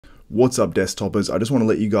What's up, desktoppers? I just want to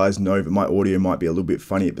let you guys know that my audio might be a little bit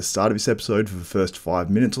funny at the start of this episode for the first 5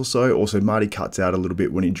 minutes or so. Also, Marty cuts out a little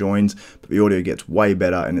bit when he joins, but the audio gets way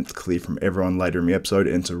better and it's clear from everyone later in the episode,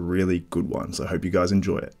 and it's a really good one, so I hope you guys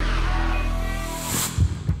enjoy it.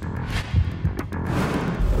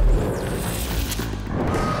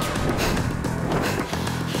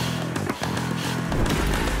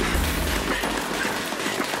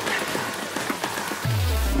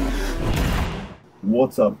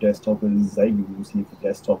 What's up, desktoppers? Xavier was here for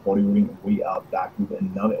Desktop Bodybuilding, and we are back with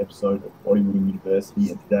another episode of Bodybuilding University.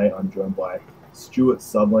 And today I'm joined by Stuart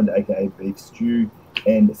Sutherland, aka Beef Stew,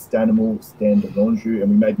 and Stanimal Stan Delonju, and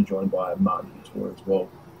we may be joined by Martin Fitzwater as well,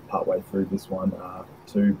 partway through this one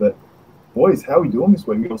too. But boys, how are we doing this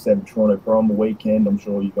week? We also had Toronto Pro on the weekend. I'm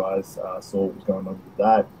sure you guys saw what was going on with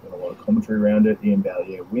that. Got a lot of commentary around it. Iain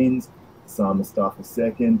Valliere wins. Some stuff for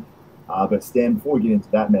second. But Stan, before we get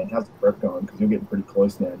into that, man, how's the prep going? Because you're getting pretty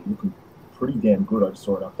close now. You're looking pretty damn good. I just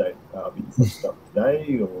saw an update. You posted stuff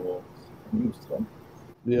today, or I think it was today.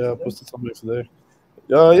 Yeah, I posted something today.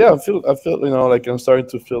 Yeah, I feel, like I'm starting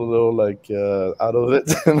to feel a little like out of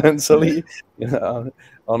it mentally,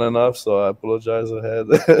 on and off. So I apologize ahead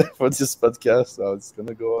for this podcast. How it's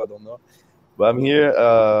gonna go, I don't know. But I'm here.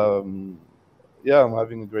 Yeah, I'm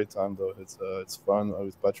having a great time though. It's fun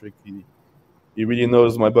with Patrick. He really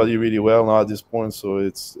knows my body really well now at this point, so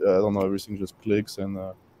it's I don't know, everything just clicks, and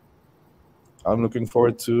I'm looking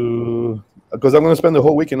forward to, because I'm going to spend the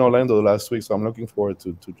whole week in Orlando last week, so I'm looking forward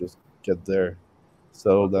to just get there,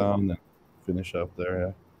 settle down, and finish up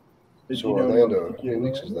there. Yeah. So Orlando, how many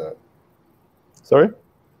weeks is that? Sorry?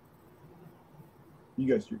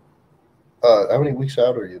 You guys do. How many weeks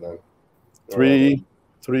out are you then? Three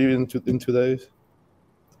in 2 days.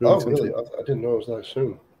 Oh, really? I didn't know it was that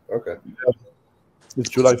soon. Okay. Yeah. It's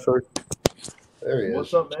July 1st. There he is.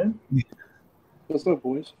 What's up, man? What's up,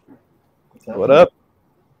 boys? What up?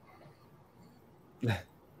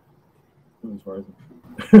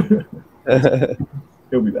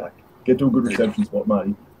 He'll be back. Get to a good reception spot,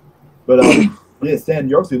 Marty. But yeah, Stan,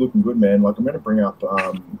 you're obviously looking good, man. Like, I'm going to bring up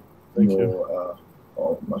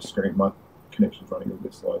my screen. My connection's running a little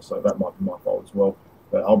bit slow, so that might be my fault as well.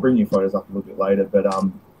 But I'll bring your photos up a little bit later. But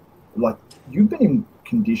like, you've been in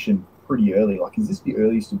condition pretty early. Like, is this the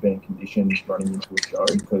earliest you've been in condition running into a show?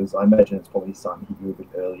 Because I imagine it's probably starting to hit you a bit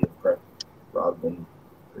earlier in prep rather than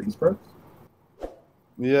previous preps.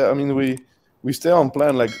 Yeah, I mean, we stay on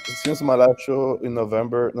plan. Like, since my last show in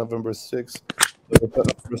November 6th, November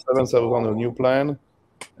 7th, I was on a new plan,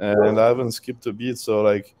 and I haven't skipped a beat. So,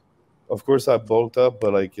 like, of course, I bulked up,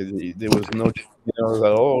 but like, there was no meals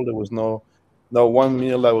at all. There was no one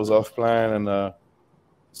meal that was off plan, and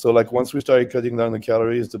so like once we started cutting down the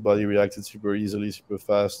calories, the body reacted super easily, super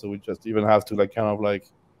fast. So we just even have to like kind of like,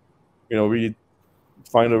 really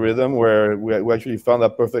find a rhythm where we actually found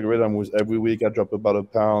that perfect rhythm. Was every week I drop about a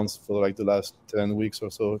pound for like the last 10 weeks or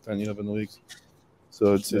so, 10, 11 weeks.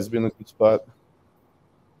 So it's been a good spot.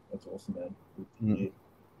 That's awesome, man. Good to hear.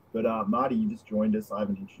 But Marty, you just joined us. I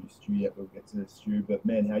haven't introduced you yet. We'll get to this, Stu. But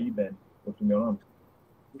man, how you been? What's been going on?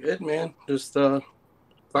 Good, man. Just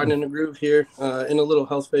finding a groove here, in a little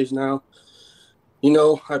health phase now.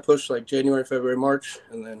 I pushed like January, February, March,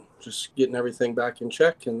 and then just getting everything back in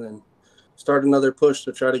check, and then start another push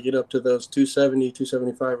to try to get up to those 270,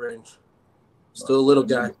 275 range. Still a little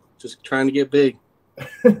guy, just trying to get big.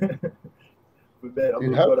 When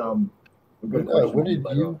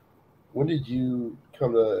did you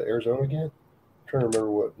come to Arizona again? I'm trying to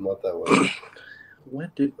remember what month that was.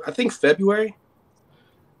 I think February.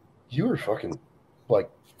 You were fucking like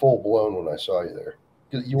full blown when I saw you there.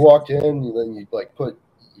 You walked in, and then you like put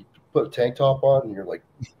a tank top on, and you're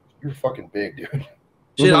fucking big, dude.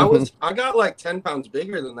 Shit, I got like 10 pounds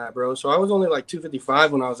bigger than that, bro. So I was only like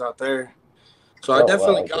 255 when I was out there. So I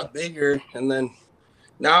definitely got bigger, and then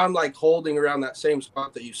now I'm like holding around that same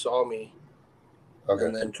spot that you saw me. Okay.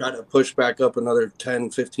 And then try to push back up another 10,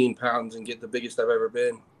 15 pounds and get the biggest I've ever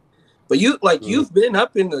been. But you've been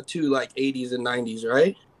up in the 80s and 90s,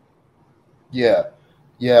 right? Yeah.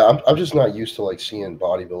 I'm just not used to like seeing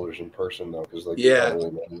bodybuilders in person though, because like not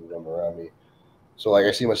really many of them around me. So like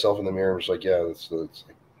I see myself in the mirror, and it's like, yeah, that's like,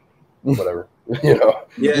 whatever, Yeah,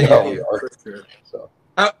 for sure. So,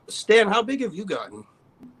 Stan, how big have you gotten?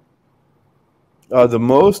 The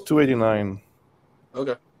most 289.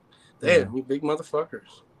 Okay, damn, you big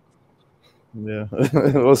motherfuckers. Yeah,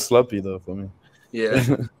 it was sloppy though for me. Yeah.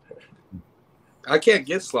 I can't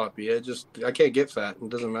get sloppy. I can't get fat. It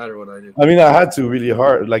doesn't matter what I do. I mean, I had to really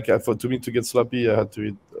hard. Like to me to get sloppy, I had to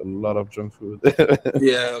eat a lot of junk food.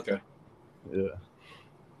 Yeah. Okay. Yeah.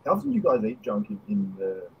 How often do you guys eat junk in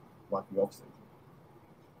the off season?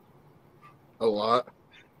 A lot.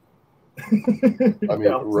 I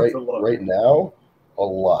mean, right now, a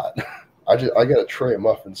lot. I got a tray of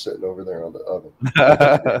muffins sitting over there on the oven.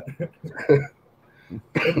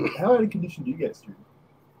 How out of condition do you get, Stu?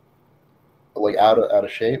 Like out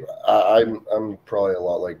of shape? I'm probably a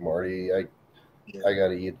lot like Marty. I got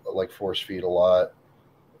to eat like force feed a lot,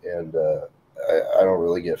 and I don't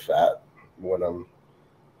really get fat when I'm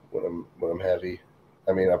heavy.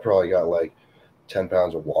 I mean, I probably got like 10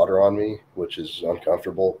 pounds of water on me, which is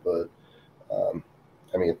uncomfortable, but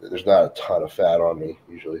I mean, there's not a ton of fat on me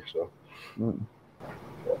usually. So,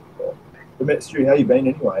 But Stu, how you been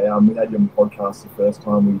anyway? We had you on the podcast the first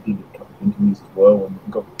time. We did a couple of interviews as well, and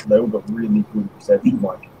they all got really good reception.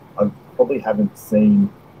 Like, I probably haven't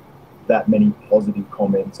seen that many positive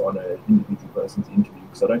comments on an individual person's interview,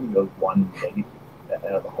 because I don't think there was one negative out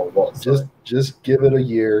of the whole lot. So. Just give it a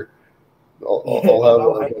year. I'll have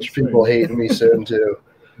a bunch of people hating me soon too.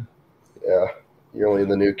 Yeah, you're only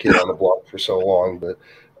the new kid on the block for so long, but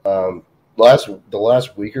the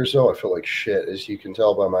last week or so, I feel like shit. As you can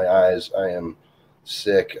tell by my eyes, I am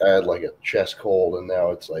sick. I had like a chest cold, and now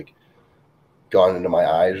it's like gone into my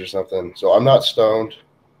eyes or something. So I'm not stoned.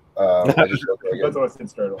 I just look like that's what I said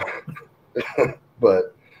straight off.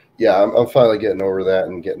 But yeah, I'm finally getting over that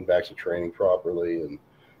and getting back to training properly, and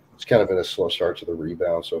it's kind of been a slow start to the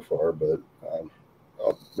rebound so far, but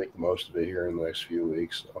I'll make the most of it here in the next few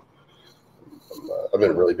weeks. So I've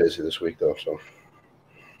been really busy this week though. So,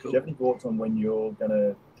 do you have any thoughts on when you're going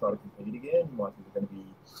to try to compete again? Like, is it going to be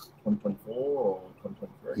 2024 or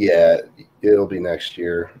 2023? Yeah, it'll be next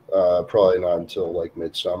year. Probably not until like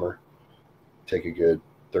midsummer. Take a good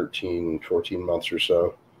 13, 14 months or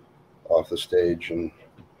so off the stage, and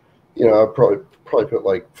I'll probably put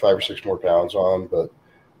like 5 or 6 more pounds on, but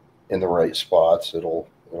in the right spots, it'll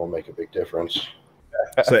make a big difference.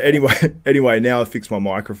 So anyway, now I fixed my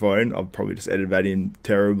microphone. I'll probably just edit that in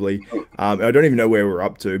terribly. I don't even know where we're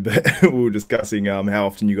up to, but we were discussing how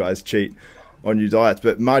often you guys cheat on your diets.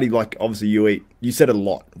 But Marty, like, obviously you said a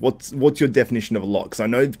lot. What's your definition of a lot? Because I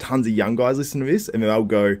know tons of young guys listen to this, and then they'll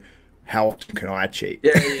go, how often can I cheat?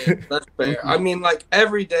 Yeah, that's fair. I mean, like,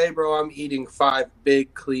 every day, bro, I'm eating 5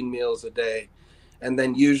 big clean meals a day. And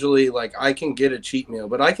then usually, like, I can get a cheat meal,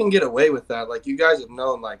 but I can get away with that. Like, you guys have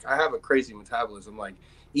known, like, I have a crazy metabolism. Like,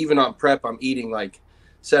 even on prep, I'm eating, like,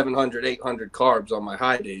 700, 800 carbs on my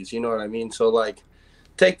high days. You know what I mean? So, like,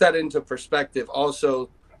 take that into perspective.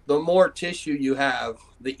 Also, the more tissue you have,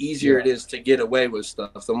 the easier it is to get away with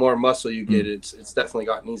stuff. The more muscle you get, it's definitely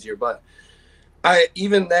gotten easier. But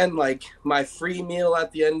even then, like, my free meal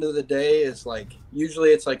at the end of the day is, like, usually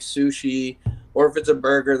it's, like, sushi. Or if it's a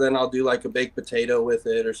burger, then I'll do like a baked potato with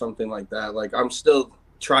it or something like that. Like, I'm still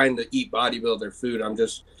trying to eat bodybuilder food. I'm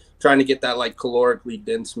just trying to get that like calorically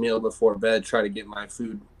dense meal before bed, try to get my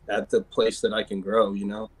food at the place that I can grow,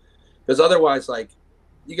 because otherwise, like,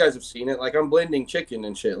 you guys have seen it. Like, I'm blending chicken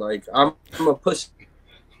and shit. Like, I'm a pussy.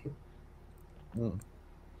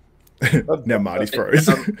 Now Marty's froze.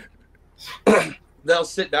 They'll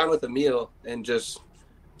sit down with a meal and just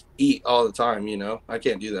eat all the time, I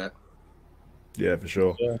can't do that. Yeah, for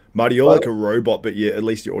sure. Yeah. Marty, you're like a robot, but yeah, at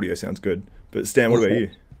least your audio sounds good. But Stan, what about you?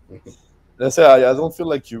 Let's say I don't feel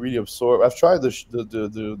like you really absorb. I've tried the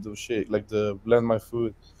shake, like the blend my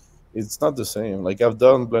food. It's not the same. Like, I've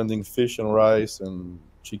done blending fish and rice and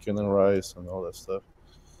chicken and rice and all that stuff.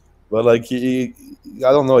 But like, I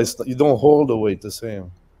don't know. You don't hold the weight the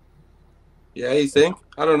same. Yeah, you think?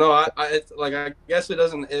 I don't know. I guess it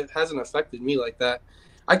hasn't affected me like that.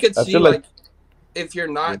 I could see like if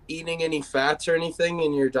you're not eating any fats or anything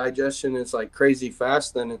and your digestion is like crazy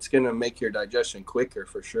fast, then it's gonna make your digestion quicker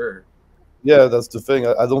for sure. Yeah, that's the thing.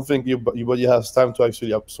 I don't think your body has time to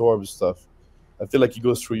actually absorb stuff. I feel like it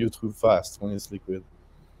goes through you too fast when it's liquid.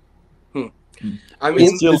 I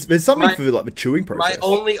mean, there's something for like the chewing process. My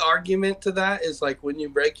only argument to that is like when you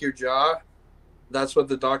break your jaw, that's what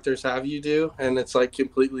the doctors have you do, and it's like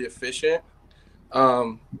completely efficient.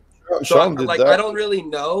 So I don't really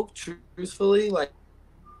know, truthfully, like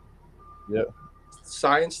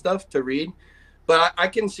science stuff to read, but I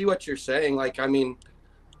can see what you're saying. Like, I mean,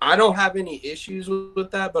 I don't have any issues with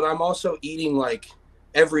that, but I'm also eating like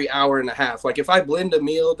every hour and a half. Like, if I blend a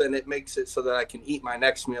meal, then it makes it so that I can eat my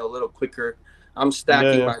next meal a little quicker. I'm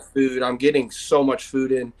stacking my food. I'm getting so much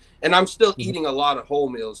food in, and I'm still eating a lot of whole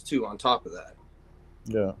meals too on top of that.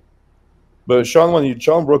 Yeah. But Sean, when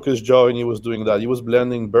Sean broke his jaw and he was doing that, he was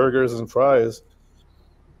blending burgers and fries.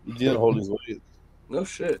 He didn't hold his weight. No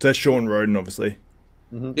shit. So that's Sean Roden, obviously.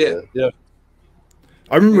 Yeah.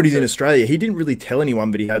 I remember when he was in Australia, he didn't really tell anyone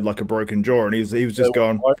that he had like a broken jaw, and he was just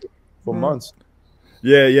going for months.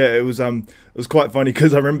 Yeah, yeah, it was quite funny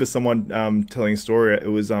because I remember someone telling a story. It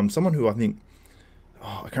was someone who I think,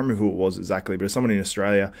 oh, I can't remember who it was exactly, but someone in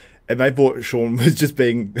Australia, and they thought Sean was just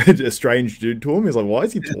being a strange dude to him. He's like, why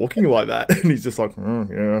is he talking like that? And he's just like,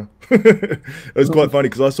 yeah. It was quite funny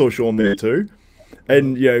because I saw Sean there too,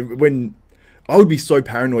 and you know when I would be so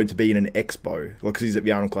paranoid to be in an expo, like because he's at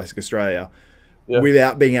the Arnold Classic Australia,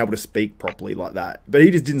 without being able to speak properly like that. But he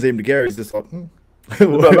just didn't seem to care. He's just like. A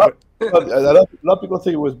lot of people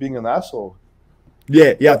think it was being an asshole.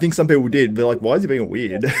 Yeah, I think some people did. They're like, why is he being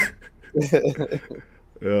weird? Yeah,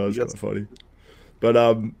 it's kind of funny. But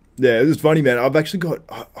yeah, it was funny, man. I've actually got.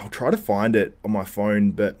 I'll try to find it on my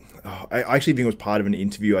phone, but I actually think it was part of an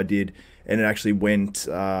interview I did, and it actually went.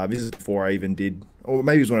 This is before I even did, or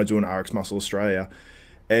maybe it was when I was doing RX Muscle Australia,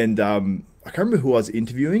 and I can't remember who I was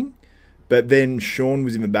interviewing. But then Sean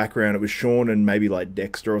was in the background. It was Sean and maybe like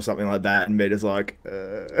Dexter or something like that. And Meta's like,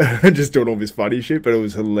 just doing all this funny shit. But it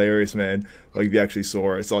was hilarious, man. Like, if you actually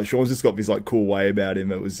saw it. It's like Sean's just got this like cool way about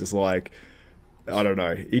him. It was just like, I don't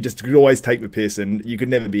know. He just could always take the piss. And you could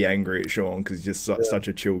never be angry at Sean because he's just such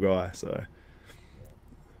a chill guy. So,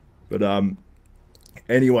 but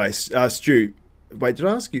anyways, Stu, wait, did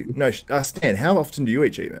I ask you? No, Stan, how often do you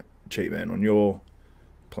eat cheat man on your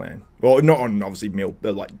plan? Well, not on obviously meal,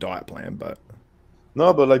 but like diet plan, but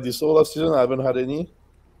no, but like this whole last season, I haven't had any.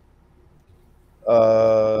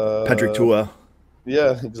 Patrick Tour.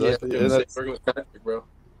 Yeah, exactly. Yeah, with Patrick, bro.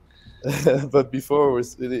 But before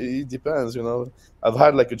it depends, you know. I've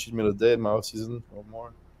had like a cheat meal a day in my off season or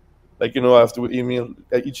more. Like, you know, I have to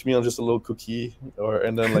each meal just a little cookie,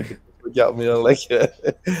 and then like a workout meal, like that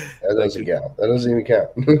doesn't count. That doesn't even count.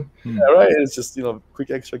 Yeah, right. It's just, you know, quick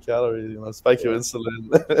extra calories, you know, spike your insulin.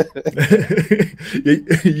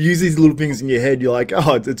 You use these little things in your head. You're like,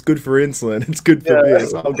 oh, it's good for insulin. It's good for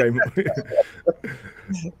this. Okay.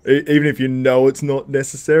 Even if you know it's not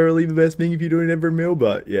necessarily the best thing if you're doing every meal,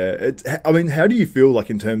 but yeah, I mean, how do you feel like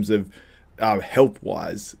in terms of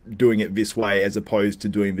health-wise doing it this way as opposed to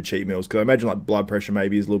doing the cheat meals? Because I imagine like blood pressure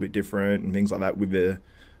maybe is a little bit different and things like that with the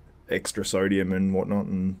extra sodium and whatnot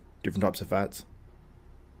and different types of fats.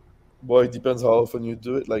 Well, it depends how often you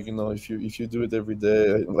do it. Like, you know, if you do it every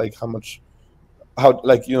day, like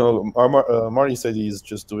like, you know, Marty said he's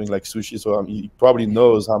just doing like sushi, so he probably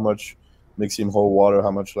knows how much makes him whole water, how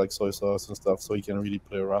much like soy sauce and stuff, so he can really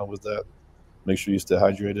play around with that. Make sure you stay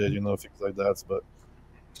hydrated, you know, things like that. But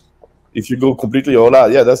if you go completely all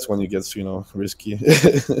out, yeah, that's when it gets, you know, risky.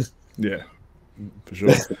 Yeah, for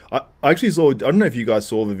sure. I actually saw, I don't know if you guys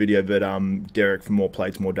saw the video that Derek from More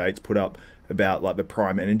Plates, More Dates put up about like the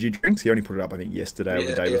Prime energy drinks. He only put it up, I think, yesterday or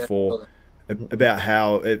the day before, about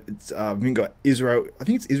how it's we've got Israel, I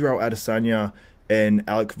think it's Israel Adesanya and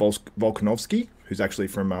Alec Volkanovski, who's actually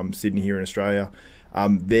from Sydney here in Australia.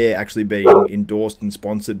 They're actually being endorsed and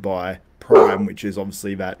sponsored by Prime, which is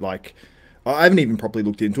obviously that, like, I haven't even properly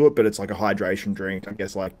looked into it, but it's like a hydration drink, I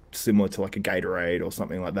guess, like similar to like a Gatorade or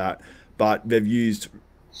something like that. But they've used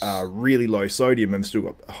really low sodium and still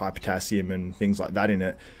got high potassium and things like that in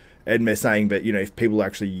it. And they're saying that, you know, if people are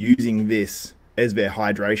actually using this as their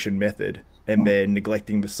hydration method and they're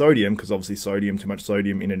neglecting the sodium, because obviously too much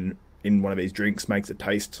sodium in one of these drinks makes it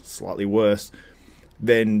taste slightly worse,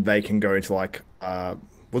 then they can go into like,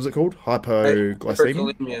 what's it called?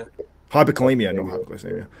 Hypoglycemia? Hyperkalemia, not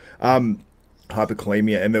hypoglycemia.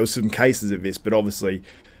 Hyperkalemia. And there was some cases of this, but obviously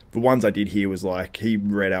the ones I did hear was like, he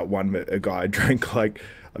read out one, a guy drank like,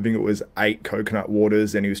 I think it was 8 coconut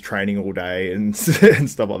waters and he was training all day and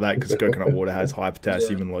stuff like that, because coconut water has high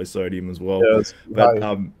potassium and low sodium as well.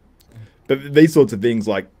 Yeah, but these sorts of things,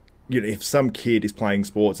 like, you know, if some kid is playing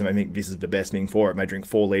sports and they think this is the best thing for it, and they drink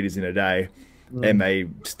 4 liters in a day and they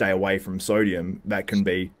stay away from sodium, that can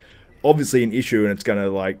be obviously an issue. And it's going to,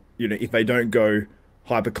 like, you know, if they don't go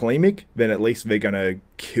hyperkalemic, then at least they're going to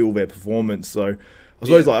kill their performance. So I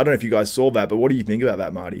suppose, like, I don't know if you guys saw that, but what do you think about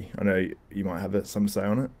that, Marty? I know you might have something to say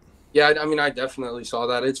on it. Yeah, I mean, I definitely saw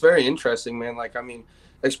that. It's very interesting, man. Like, I mean,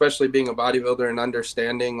 especially being a bodybuilder and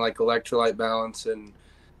understanding like electrolyte balance and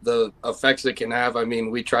the effects it can have. I mean,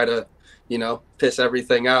 we try to, you know, piss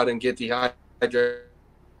everything out and get dehydrated.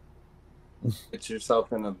 Get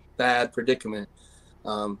yourself in a bad predicament.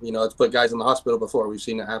 You know, it's put guys in the hospital before. We've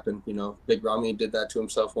seen it happen. You know, Big Ramy did that to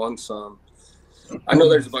himself once. I know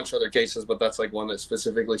there's a bunch of other cases, but that's like one that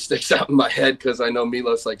specifically sticks out in my head because I know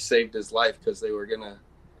Milos like saved his life because they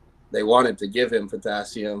wanted to give him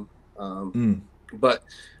potassium. But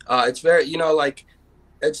it's very, you know, like,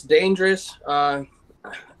 it's dangerous.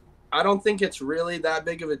 I don't think it's really that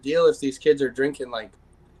big of a deal if these kids are drinking like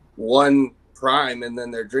 1 prime and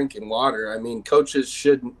then they're drinking water. I mean, coaches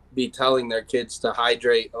shouldn't be telling their kids to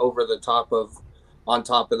hydrate over the top of on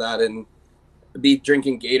top of that, and be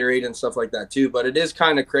drinking Gatorade and stuff like that too. But it is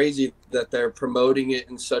kind of crazy that they're promoting it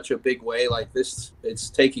in such a big way like this. It's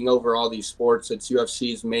taking over all these sports. It's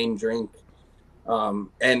UFC's main drink, and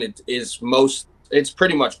it's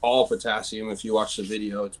pretty much all potassium. If you watch the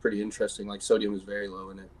video, it's pretty interesting. Like sodium is very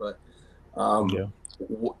low in it, but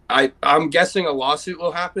I'm guessing a lawsuit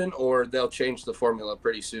will happen, or they'll change the formula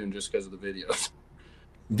pretty soon just because of the videos.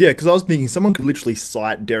 Yeah, because I was thinking someone could literally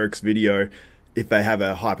cite Derek's video if they have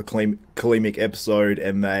a hyperkalemic episode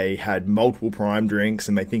and they had multiple prime drinks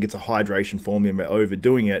and they think it's a hydration formula and they're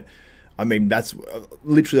overdoing it. I mean, that's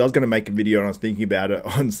literally, I was going to make a video and I was thinking about it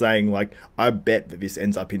on saying, like, I bet that this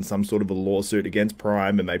ends up in some sort of a lawsuit against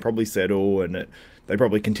Prime and they probably settle and they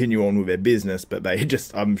probably continue on with their business, but they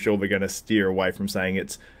just, I'm sure they're going to steer away from saying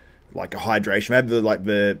it's like a hydration. They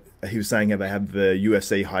have he was saying how they have the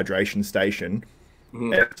UFC hydration station,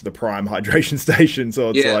 and it's the Prime hydration station.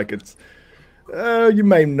 So it's like, you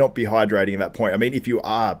may not be hydrating at that point. I mean, if you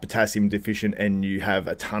are potassium deficient and you have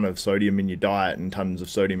a ton of sodium in your diet and tons of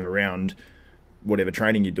sodium around whatever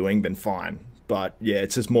training you're doing, then fine. But yeah,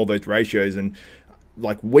 it's just more those ratios. And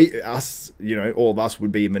like us, you know, all of us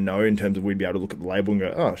would be in the know in terms of we'd be able to look at the label and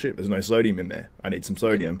go, oh shit, there's no sodium in there. I need some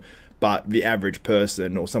sodium. But the average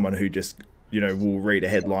person or someone who just, you know, will read a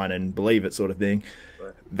headline and believe it sort of thing,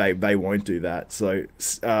 they won't do that. So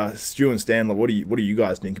Stu and Stan, what do you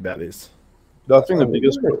guys think about this? I think the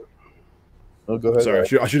biggest. Oh, go ahead. Sorry,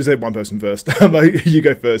 I should have said one person first. You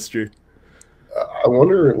go first, Stu. I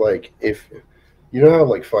wonder, like, if you know how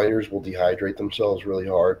like fighters will dehydrate themselves really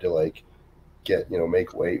hard to like get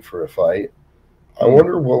make weight for a fight. I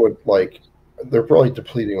wonder what would they're probably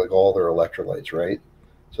depleting like all their electrolytes, right?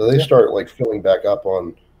 So they start like filling back up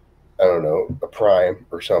on, I don't know, a prime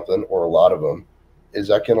or something, or a lot of them. Is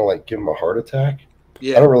that gonna like give them a heart attack?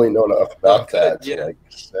 Yeah. I don't really know enough about that to like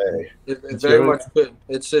say. It very much could.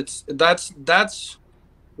 That's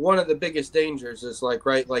one of the biggest dangers is like,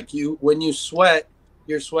 right, like when you sweat,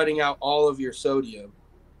 you're sweating out all of your sodium.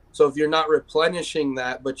 So if you're not replenishing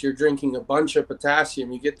that, but you're drinking a bunch of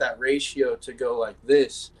potassium, you get that ratio to go like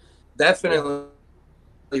this. Definitely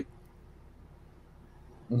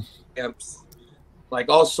like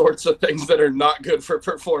all sorts of things that are not good for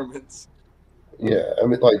performance. Yeah, I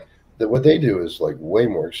mean, like what they do is like way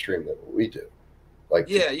more extreme than what we do. Like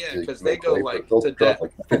because they go like they'll to drop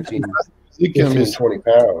like 15, 20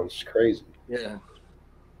 pounds. Crazy. Yeah.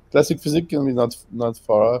 Classic physique can be not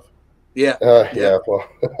far off. Yeah. Yeah. Well,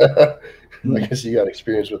 I guess you got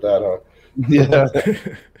experience with that, huh? Yeah.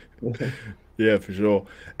 Yeah, for sure.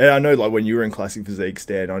 And I know, like, when you were in classic physique,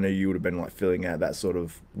 Stan, I know you would have been like filling out that sort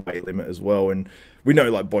of weight limit as well. And we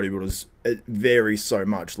know, like, bodybuilders, it varies so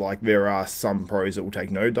much. Like, there are some pros that will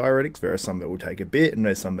take no diuretics, there are some that will take a bit, and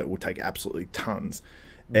there's some that will take absolutely tons.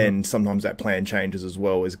 And sometimes that plan changes as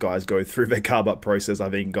well as guys go through their carb up process.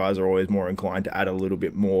 I think guys are always more inclined to add a little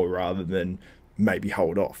bit more rather than maybe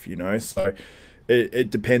hold off, you know? So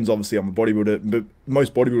it depends obviously on the bodybuilder, but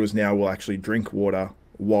most bodybuilders now will actually drink water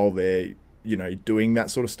while they're, you know, doing that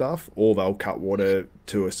sort of stuff, or they'll cut water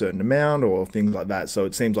to a certain amount or things like that. So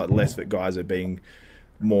it seems like less that guys are being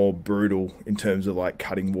more brutal in terms of like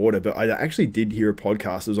cutting water. But I actually did hear a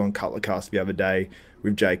podcast, it was on Cutlercast the other day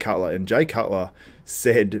with Jay Cutler, and Jay Cutler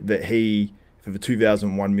said that he, for the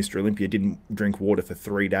 2001 Mr. Olympia, didn't drink water for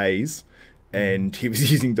 3 days, and he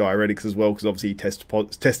was using diuretics as well, because obviously he tested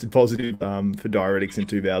positive for diuretics in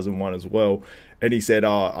 2001 as well. And he said,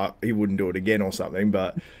 he wouldn't do it again or something.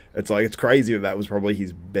 But it's like, it's crazy that was probably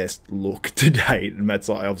his best look to date, and that's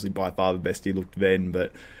like obviously by far the best he looked then.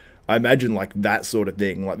 But I imagine like that sort of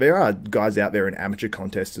thing, like there are guys out there in amateur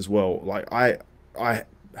contests as well. Like I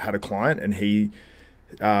had a client, and he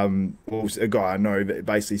was a guy I know that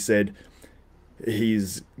basically said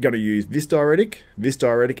he's going to use this diuretic,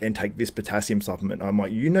 and take this potassium supplement. I'm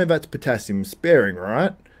like, you know, that's potassium sparing,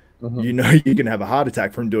 right? You know, you can have a heart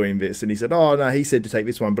attack from doing this. And he said, oh no, he said to take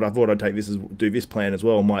this one, but I thought I'd take this do this plan as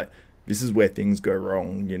well. I'm like, this is where things go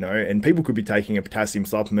wrong, you know. And people could be taking a potassium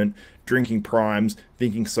supplement, drinking primes,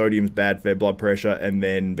 thinking sodium's bad for their blood pressure, and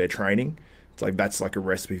then they're training. It's like, that's like a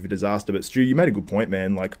recipe for disaster. But Stu, you made a good point,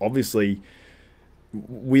 man. Like obviously,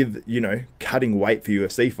 with, you know, cutting weight for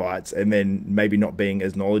UFC fights and then maybe not being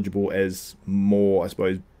as knowledgeable as more, I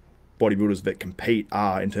suppose, bodybuilders that compete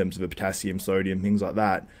are in terms of the potassium, sodium, things like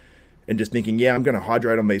that, and just thinking, yeah, I'm going to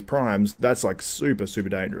hydrate on these primes, that's like super, super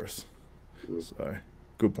dangerous. So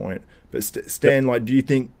good point. But Stan, like, do you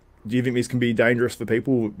think this can be dangerous for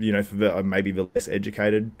people, you know, for the maybe the less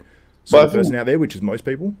educated sort of person out there, which is most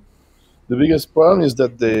people? The biggest problem is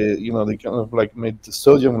that they kind of like made the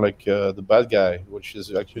sodium like the bad guy, which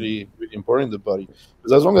is actually really important in the body.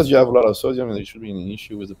 Because as long as you have a lot of sodium, there should be an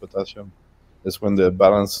issue with the potassium. That's when the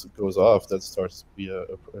balance goes off that starts to be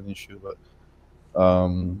an issue. But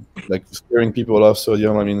like scaring people off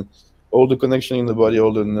sodium, I mean, all the connection in the body,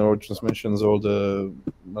 all the neurotransmissions, all the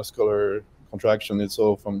muscular contraction, it's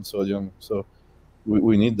all from sodium. So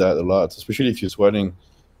we need that a lot, especially if you're sweating.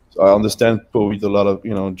 So I understand people eat a lot of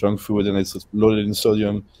junk food and it's loaded in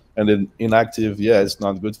sodium, and then inactive, yeah, it's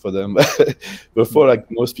not good for them. But for like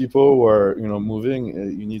most people who are moving,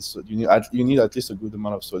 you need at least a good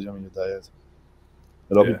amount of sodium in your diet.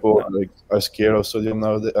 A lot of people are scared of sodium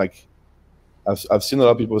nowadays. Like I've seen a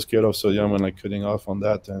lot of people scared of sodium and like cutting off on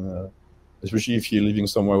that, and especially if you're living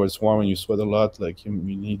somewhere where it's warm and you sweat a lot, like you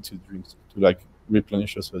need to drink to like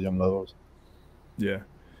replenish your sodium levels. Yeah.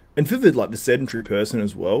 And for the sedentary person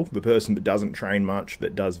as well, the person that doesn't train much,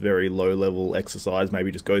 that does very low level exercise,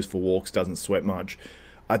 maybe just goes for walks, doesn't sweat much,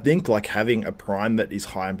 I think like having a prime that is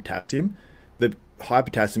high in potassium, the high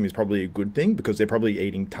potassium is probably a good thing because they're probably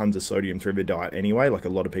eating tons of sodium through their diet anyway. Like a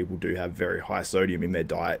lot of people do have very high sodium in their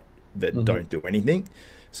diet that don't do anything.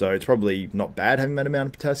 So it's probably not bad having that amount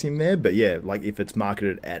of potassium there. But yeah, like if it's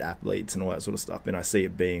marketed at athletes and all that sort of stuff, then I see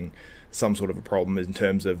it being some sort of a problem in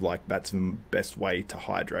terms of like that's the best way to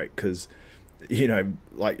hydrate, because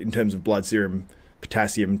like in terms of blood serum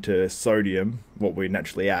potassium to sodium, what we're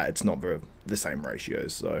naturally at, it's not the same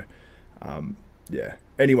ratios. So yeah,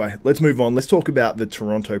 anyway, let's move on. Let's talk about the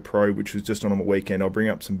Toronto Pro, which was just on the weekend. I'll bring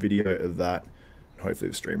up some video of that. Hopefully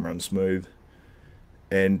the stream runs smooth.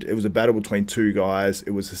 And it was a battle between two guys.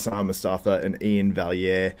 It was Hassan Mustafa and Iain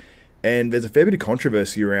Valliere. And there's a fair bit of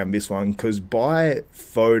controversy around this one because by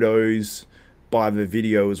photos, by the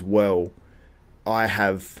video as well, I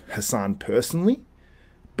have Hassan personally.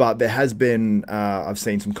 But there has been, I've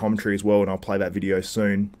seen some commentary as well, and I'll play that video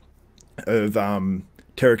soon, of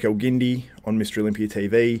Tarek El Guindy on Mr. Olympia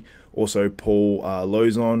TV, also Paul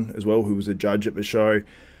Lozon as well, who was a judge at the show,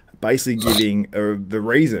 basically giving the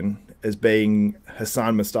reason as being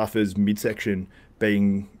Hassan Mustafa's midsection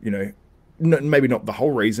being, maybe not the whole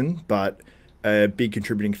reason, but a big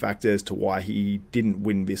contributing factor as to why he didn't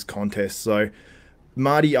win this contest. So,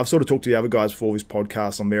 Marty, I've sort of talked to the other guys before this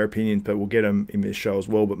podcast on their opinions, but we'll get them in this show as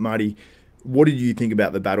well. But Marty, what did you think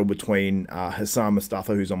about the battle between Hassan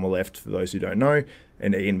Mustafa, who's on the left, for those who don't know,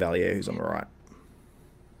 and Iain Valliere, who's on the right?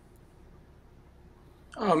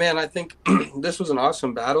 Oh, man, I think this was an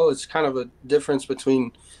awesome battle. It's kind of a difference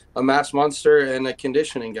between a mass monster and a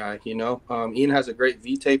conditioning guy, Iain has a great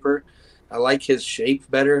V-taper. I like his shape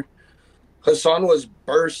better. Hassan was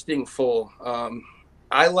bursting full.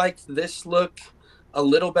 I liked this look a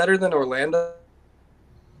little better than Orlando,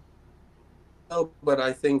 but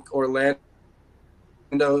I think Orlando,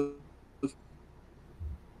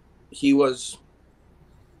 he was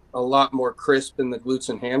a lot more crisp in the glutes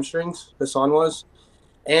and hamstrings, Hassan was,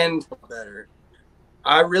 and better.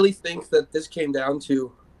 I really think that this came down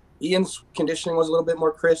to Iain's conditioning was a little bit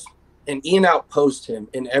more crisp, and Iain outposed him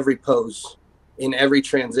in every pose, in every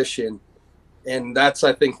transition. And that's,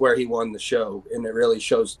 I think, where he won the show, and it really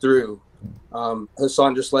shows through.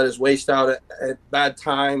 Hassan just let his waist out at bad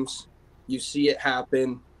times. You see it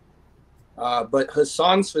happen. But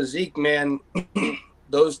Hassan's physique, man,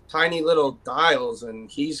 those tiny little dials, and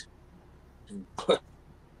he's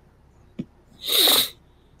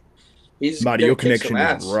Marty, your connection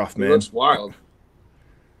is rough, man. He looks wild.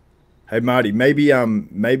 Hey Marty,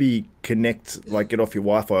 maybe connect, like get off your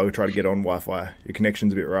Wi-Fi or try to get on Wi-Fi. Your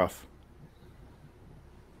connection's a bit rough.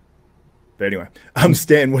 But anyway,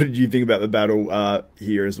 Stan, what did you think about the battle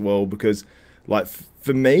here as well? Because, like,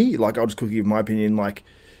 for me, like, I'll just quickly give my opinion. Like,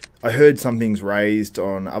 I heard some things raised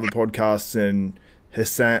on other podcasts, and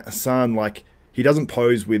Hassan, like, he doesn't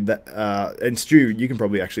pose with that. And Stu, you can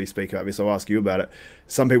probably actually speak about this. I'll ask you about it.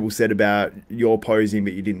 Some people said about your posing,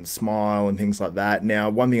 but you didn't smile and things like that. Now,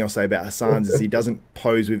 one thing I'll say about Hassan's is he doesn't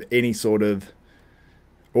pose with any sort of,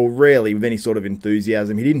 or rarely with any sort of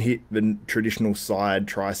enthusiasm. He didn't hit the traditional side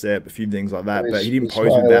tricep, a few things like that, but he didn't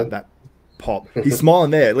pose without that pop. He's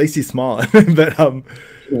smiling there. At least he's smiling.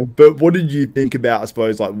 But what did you think about, I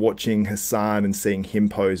suppose, like watching Hassan and seeing him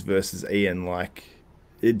pose versus Iain? Like,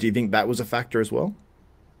 do you think that was a factor as well?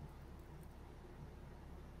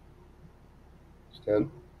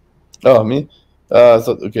 Stan? Oh, me? I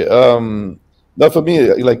thought, okay. No, for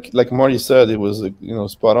me, like Marty said, it was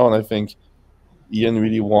spot on. I think Iain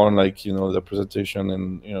really won, the presentation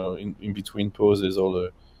and in between poses, all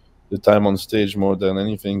the time on stage more than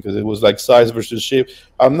anything, because it was like size versus shape.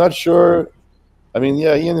 I'm not sure. I mean,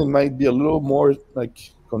 yeah, Iain might be a little more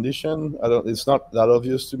like conditioned. It's not that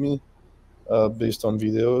obvious to me. based on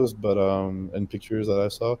videos, but and pictures that I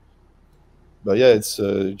saw. But yeah, it's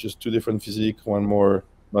just two different physique, one more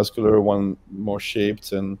muscular, one more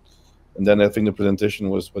shaped, and then I think the presentation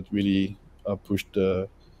was what really pushed the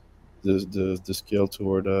scale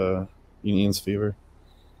toward in Iain's favor.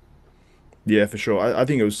 Yeah, for sure. I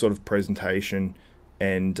think it was sort of presentation,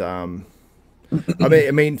 and I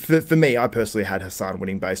mean, for me, I personally had Hassan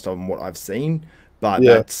winning based on what I've seen, but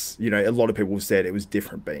Yeah. that's, you know, a lot of people have said it was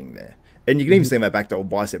different being there, and you can even see that back to old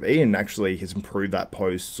bicep. Iain actually has improved that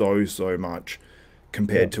pose so much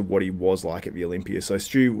compared to what he was like at the Olympia. So,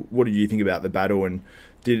 Stu, what did you think about the battle, and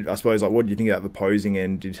I suppose, like, what did you think about the posing,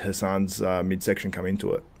 and did Hassan's midsection come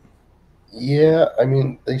into it? Yeah, I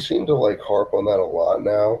mean, they seem to like harp on that a lot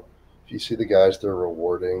now. If you see the guys they're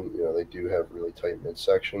rewarding, they do have really tight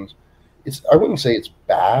midsections. I wouldn't say it's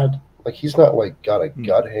bad. Like he's not like got a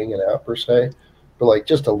gut hanging out per se, but like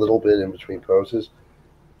just a little bit in between poses.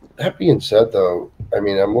 That being said, though, I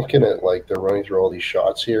mean, I'm looking at like they're running through all these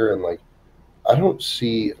shots here, and like I don't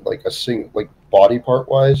see like a single like body part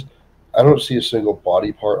wise, I don't see a single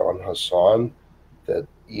body part on Hassan that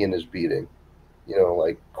Iain is beating.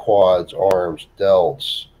 Like quads, arms,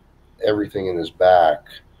 delts, everything in his back.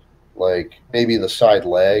 Like maybe the side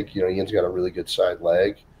leg. Iain's got a really good side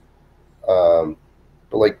leg. But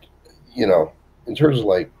like, in terms of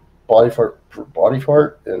like body part,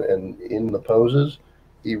 and in the poses,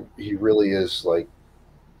 he really is like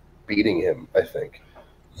beating him, I think.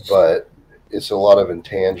 But it's a lot of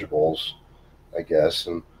intangibles, I guess.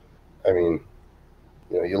 And I mean,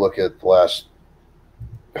 you look at the last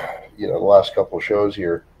couple of shows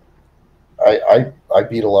here. I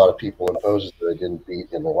beat a lot of people in poses that I didn't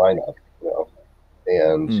beat in the lineup,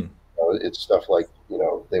 and it's stuff like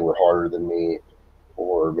they were harder than me,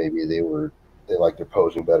 or maybe they like their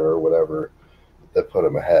posing better or whatever that put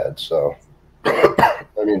them ahead. So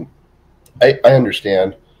I mean, I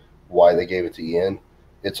understand why they gave it to Iain.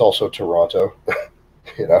 It's also Toronto,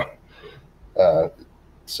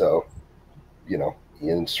 so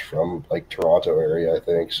Iain's from like Toronto area, I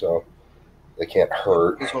think, so they can't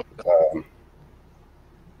hurt.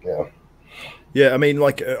 Yeah, I mean,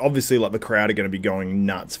 like, obviously, like, the crowd are going to be going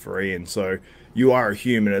nuts for Iain, so you are a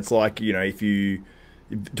human. It's like, if you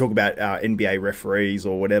talk about NBA referees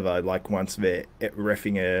or whatever, like, once they're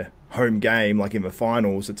reffing a home game, like in the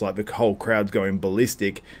finals, it's like the whole crowd's going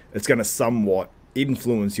ballistic. It's going to somewhat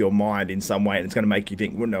influence your mind in some way, and it's going to make you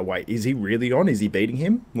think, well, no, wait, is he really on? Is he beating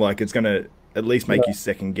him? Like, it's going to at least make you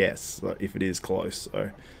second guess if it is close.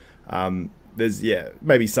 So there's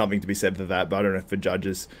maybe something to be said for that, but I don't know if the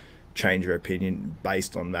judges change their opinion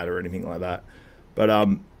based on that or anything like that. But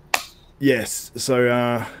yes,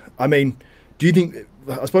 so I mean, do you think,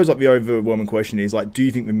 I suppose like the overwhelming question is like, do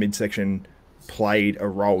you think the midsection played a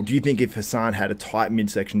role? Do you think if Hassan had a tight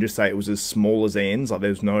midsection, just say it was as small as Iain's, like there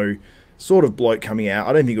was no sort of bloat coming out,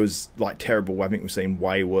 I don't think it was like terrible. I think we've seen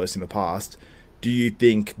way worse in the past. Do you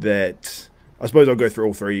think that, I suppose I'll go through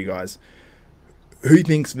all three of you guys. Who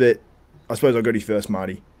thinks that, I suppose I'll go to you first,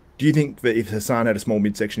 Marty. Do you think that if Hassan had a small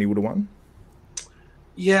midsection, he would have won?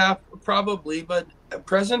 Yeah, probably. But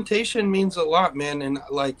presentation means a lot, man. And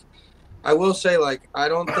like, I will say, like, I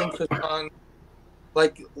don't think Hassan,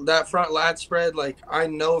 like that front lat spread, like I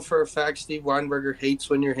know for a fact Steve Weinberger hates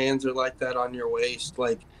when your hands are like that on your waist.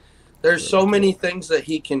 Like, there's so many things that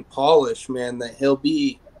he can polish, man, that he'll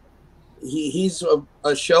be, he's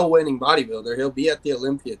a show-winning bodybuilder. He'll be at the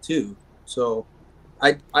Olympia too. So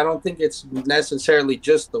I don't think it's necessarily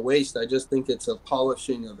just the waist. I just think it's a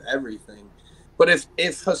polishing of everything. But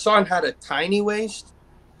if Hassan had a tiny waist,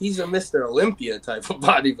 he's a Mr. Olympia type of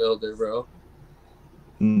bodybuilder, bro.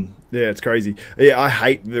 Yeah, it's crazy. Yeah, I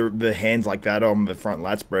hate the hands like that on the front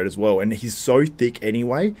lat spread as well. And he's so thick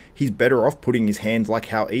anyway. He's better off putting his hands like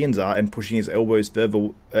how Iain's are and pushing his elbows further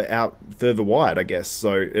wide, I guess.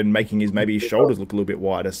 So, and making maybe his shoulders look a little bit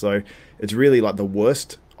wider. So it's really like the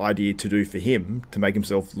worst idea to do for him to make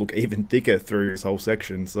himself look even thicker through his whole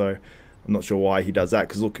section. So I'm not sure why he does that,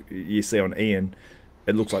 because look, you see on Iain,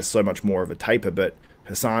 it looks like so much more of a taper, but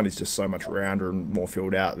Hassan is just so much rounder and more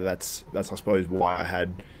filled out. That's I suppose why I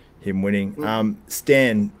had him winning.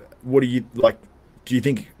 Stan, what do you like? Do you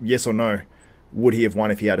think, yes or no, would he have won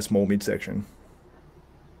if he had a small midsection?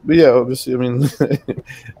 But yeah, obviously, I mean,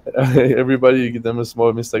 everybody, you give them a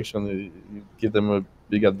small midsection, you give them a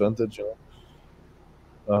big advantage.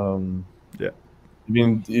 Yeah. I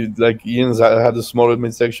mean, like Iain's had a smaller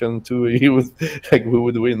midsection too. He was like, we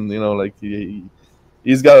would win. Like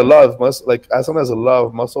he's got a lot of muscle. Like Hassan has a lot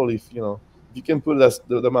of muscle. If you can put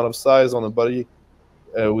the amount of size on a body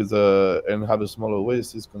and have a smaller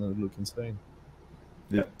waist, it's gonna look insane.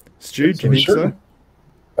 Yeah. Stu, do you think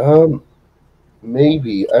so?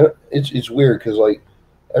 maybe. It's weird because like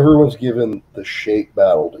everyone's given the shape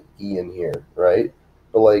battle to Iain here, right?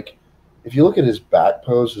 But like if you look at his back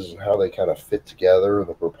poses and how they kind of fit together,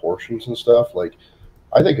 the proportions and stuff, like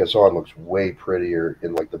I think Hassan looks way prettier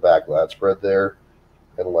in like the back lat spread there,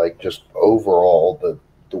 and like just overall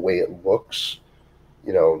the way it looks,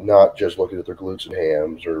 you know, not just looking at their glutes and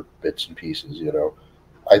hams or bits and pieces, you know.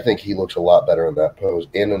 I think he looks a lot better in that pose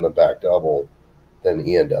and in the back double than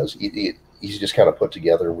Iain does. He's just kind of put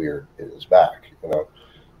together weird in his back, you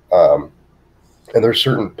know. And there's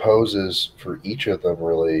certain poses for each of them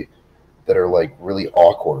really that are like really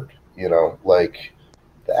awkward, you know, like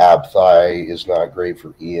the ab thigh is not great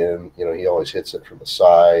for Iain. You know, he always hits it from the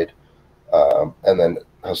side. And then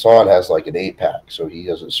Hassan has like an 8-pack, so he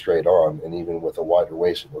does it straight on. And even with a wider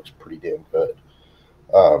waist, it looks pretty damn good.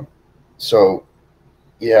 So,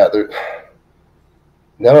 yeah,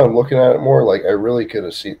 now I'm looking at it more, like I really could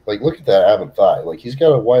have seen, like, look at that ab and thigh. Like, he's got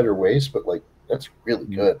a wider waist, but, like, that's really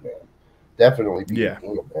good, man. Definitely be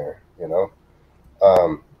in there, you know?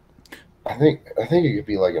 I think it could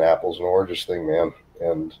be like an apples and oranges thing, man.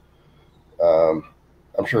 And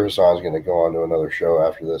I'm sure Hassan's going to go on to another show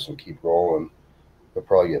after this and keep rolling. He'll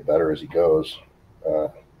probably get better as he goes.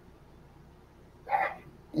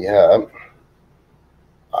 Yeah,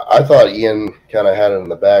 I thought Iain kind of had it in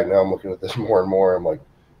the bag. Now I'm looking at this more and more. I'm like,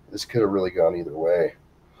 this could have really gone either way.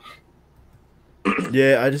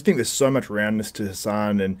 Yeah, I just think there's so much roundness to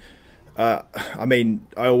Hassan. And, I mean,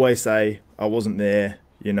 I always say I wasn't there,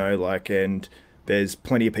 you know, like, and there's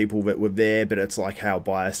plenty of people that were there, but it's like how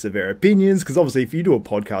biased are their opinions. Because obviously if you do a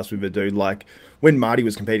podcast with a dude, like when Marty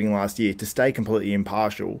was competing last year, to stay completely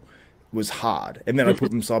impartial was hard. And then I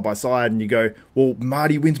put them side by side and you go, well,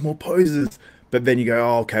 Marty wins more poses. But then you go,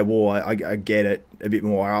 oh, okay, well, I get it a bit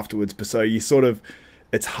more afterwards. But so you sort of,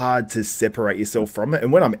 it's hard to separate yourself from it.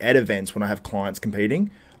 And when I'm at events, when I have clients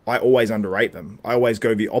competing, I always underrate them. I always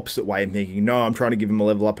go the opposite way and thinking, no, I'm trying to give them a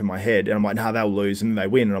level up in my head. And I'm like, nah, they'll lose. And then they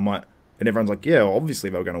win. And I'm like, and everyone's like, yeah, well, obviously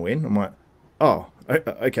they're going to win. I'm like, oh,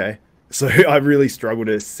 okay. So I really struggle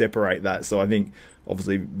to separate that. So I think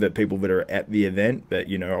obviously the people that are at the event, that,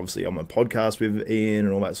 you know, obviously I'm on a podcast with Iain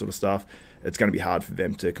and all that sort of stuff, it's going to be hard for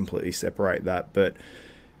them to completely separate that. But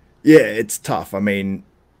yeah, it's tough. I mean,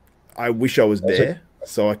 I wish I was there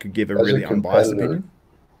so I could give a really unbiased opinion.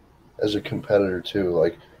 As a competitor too,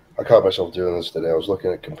 like I caught myself doing this today. I was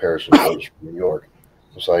looking at comparison photos from New York.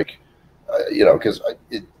 It was like, you know, because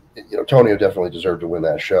you know, Tonio definitely deserved to win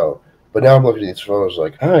that show. But now I'm looking at these photos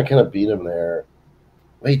like, oh, I kind of beat him there.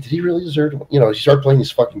 Wait, did he really deserve to? You know, you start playing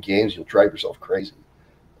these fucking games, you'll drive yourself crazy.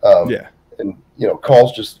 Yeah. And you know,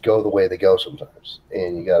 calls just go the way they go sometimes,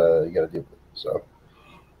 and you gotta deal with it. So.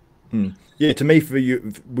 Yeah, to me, for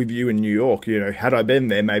you, with you in New York, you know, had I been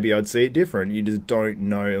there, maybe I'd see it different. You just don't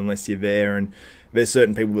know unless you're there, and there's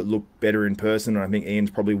certain people that look better in person, and I think Iain's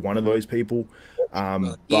probably one of those people.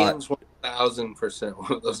 Iain's 1,000%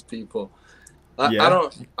 one of those people. I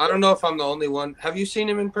don't know if I'm the only one. Have you seen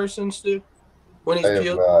him in person, Stu? When he's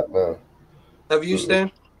peeled? No. Have you, Stan?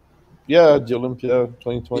 Yeah, the Olympia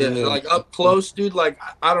 2020. Yeah, like up close, dude. Like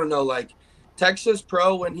I don't know, like Texas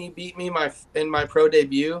Pro when he beat me in my pro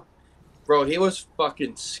debut, bro. He was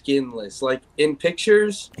fucking skinless. Like in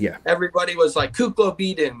pictures, yeah, everybody was like Kuklo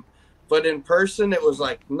beat him, but in person, it was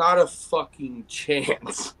like not a fucking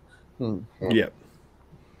chance. Yeah,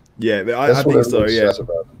 I think so. Yeah.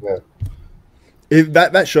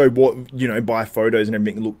 That showed what, you know, by photos and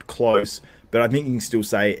everything looked close, but I think you can still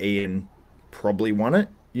say Iain probably won it.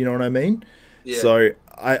 You know what I mean? Yeah. So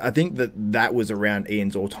I think that was around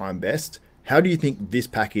Iain's all-time best. How do you think this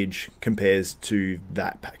package compares to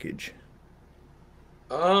that package?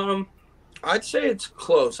 I'd say it's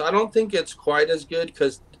close. I don't think it's quite as good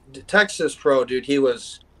because Texas Pro, dude,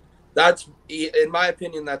 that's in my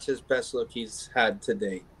opinion, that's his best look he's had to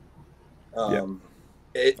date. I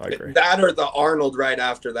agree. That or the Arnold right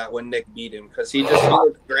after that when Nick beat him, because he just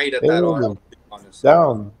looked great at that Arnold. Honestly.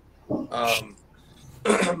 Down.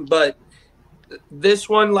 But this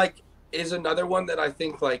one, like, is another one that I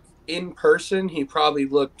think, like, in person, he probably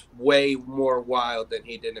looked way more wild than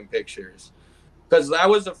he did in pictures. Because that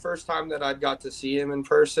was the first time that I'd got to see him in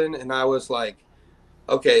person, and I was like,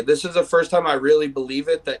 okay, this is the first time I really believe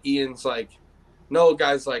it, that Iain's like, no,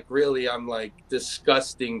 guys, like, really, I'm, like,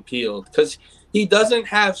 disgusting peeled. Because he doesn't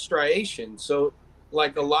have striation, so,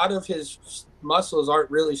 like, a lot of his muscles aren't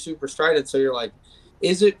really super striated, so you're like,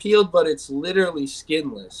 is it peeled? But it's literally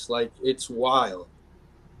skinless. Like, it's wild.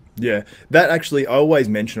 Yeah, that actually, I always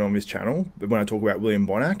mention on this channel when I talk about William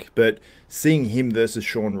Bonac, but seeing him versus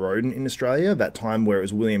Sean Roden in Australia, that time where it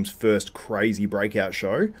was William's first crazy breakout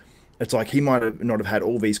show, it's like he might have not have had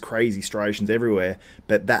all these crazy striations everywhere,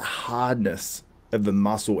 but that hardness of the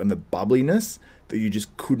muscle and the bubbliness that you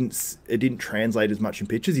just couldn't, it didn't translate as much in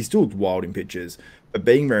pictures. He still looked wild in pictures, but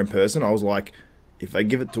being there in person, I was like, if I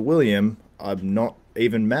give it to William, I'm not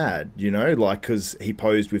even mad, you know, like, because he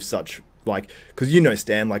posed with such, like, because you know,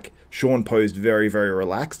 Stan, like, Sean posed very, very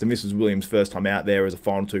relaxed, and this was William's first time out there as a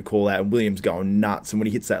final two call out, and William's going nuts. And when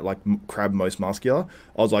he hits that, like, crab most muscular,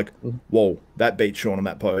 I was like, whoa, that beats Sean on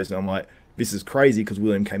that pose. And I'm like, this is crazy because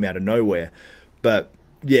William came out of nowhere. But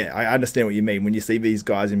yeah, I understand what you mean when you see these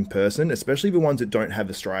guys in person, especially the ones that don't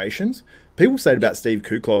have striations. People say it about Steve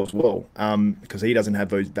Kuklo as well, because he doesn't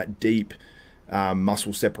have that deep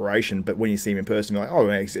muscle separation, but when you see him in person, you're like, oh,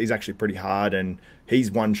 he's actually pretty hard, and he's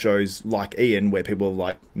won shows like Iain where people are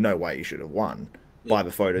like, no way he should have won by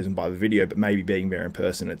the photos and by the video, but maybe being there in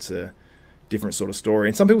person, it's a different sort of story.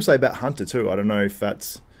 And some people say about Hunter too. I don't know if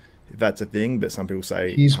that's a thing, but some people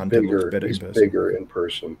say Hunter looks better in person. He's bigger in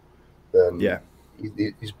person than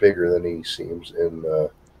he's bigger than he seems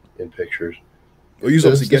in pictures. Well, you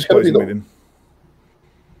obviously get posing with him.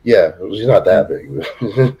 Yeah, he's not that big.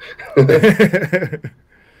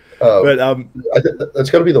 But that's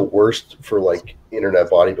got to be the worst for like internet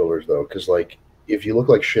bodybuilders though, because like if you look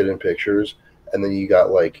like shit in pictures, and then you got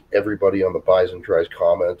like everybody on the Bison Tries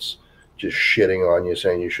comments just shitting on you,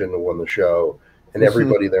 saying you shouldn't have won the show, and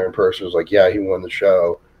everybody there in person is like, yeah, he won the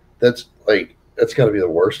show. That's got to be the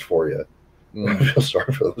worst for you. I feel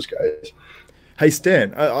sorry for those guys. Hey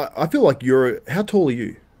Stan, I feel like how tall are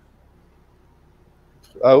you?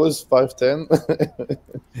 I was 5'10".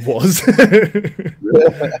 Was?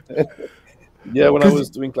 Yeah, when I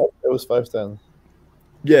was doing class, I was 5'10".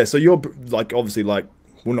 Yeah, so you're like obviously like,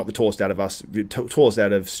 well, not the tallest out of us, the tallest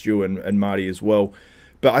out of Stu and Marty as well.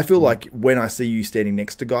 But I feel like when I see you standing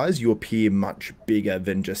next to guys, you appear much bigger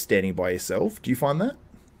than just standing by yourself. Do you find that?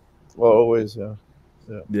 Well, always, yeah.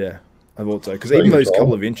 Yeah, I thought so. Because even those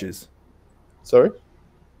couple of inches. Sorry?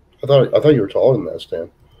 I thought you were taller than that,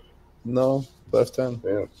 Stan. No,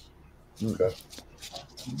 5'10". Yeah. Okay.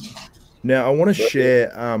 Now I want to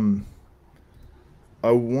share.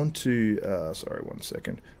 I want to. Sorry, 1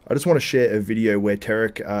 second. I just want to share a video where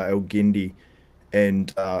Tarek El-Gindi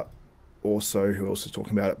and also who else is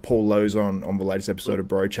talking about it? Paul Lozon on the latest episode of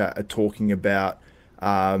Bro Chat are talking about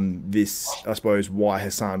this. I suppose why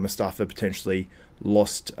Hassan Mustafa potentially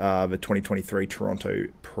lost the 2023 Toronto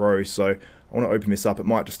Pro. So I want to open this up. It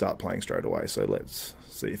might just start playing straight away. So let's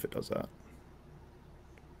see if it does that.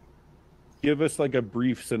 Give us like a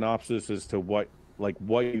brief synopsis as to what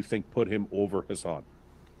you think put him over Hassan.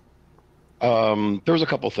 There was a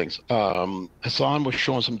couple of things. Hassan was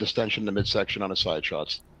showing some distension in the midsection on his side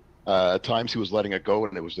shots. At times he was letting it go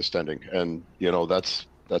and it was distending, and you know that's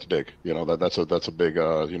big. You know that's a big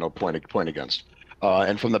point against.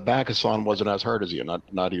 And from the back, Hassan wasn't as hard as Iain,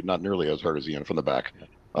 not nearly as hard as Iain from the back.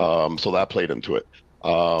 So that played into it.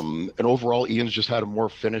 And overall, Ian's just had a more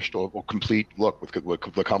finished or complete look with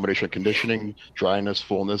the combination of conditioning, dryness,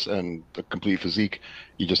 fullness, and the complete physique.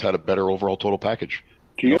 He just had a better overall total package.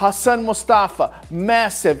 Hassan Mustafa,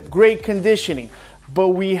 massive, great conditioning, but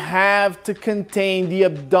we have to contain the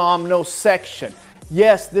abdominal section.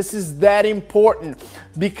 Yes, this is that important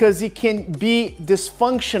because it can be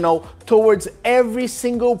dysfunctional towards every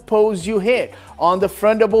single pose you hit. On the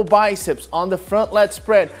front double biceps, on the front lat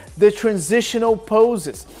spread, the transitional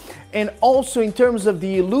poses. And also in terms of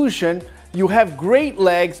the illusion, you have great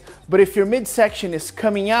legs, but if your midsection is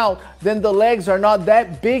coming out, then the legs are not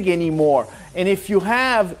that big anymore. And if you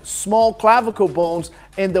have small clavicle bones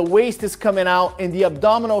and the waist is coming out and the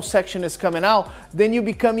abdominal section is coming out, then you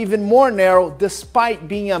become even more narrow despite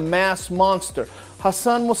being a mass monster.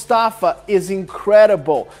 Hassan Mustafa is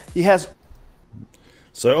incredible. He has...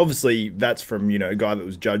 So obviously that's from, you know, a guy that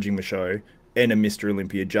was judging the show and a Mr.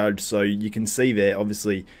 Olympia judge. So you can see there,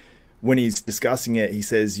 obviously, when he's discussing it, he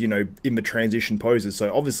says, you know, in the transition poses.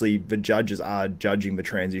 So obviously the judges are judging the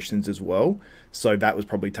transitions as well. So that was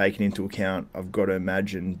probably taken into account, I've got to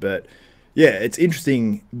imagine. But yeah, it's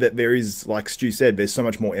interesting that there is, like Stu said, there's so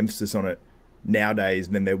much more emphasis on it nowadays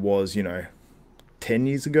than there was, you know, 10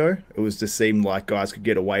 years ago. It was just seemed like guys could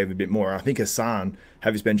get away with a bit more. I think Hassan,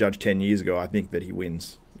 having been judged 10 years ago, I think that he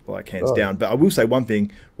wins, like hands down. But I will say one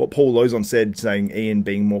thing, what Paul Lozon said, saying Iain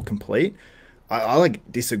being more complete, I like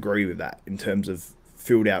disagree with that in terms of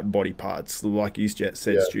filled out body parts. Like you said,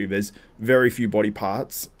 Stu, there's very few body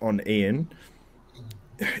parts on Iain.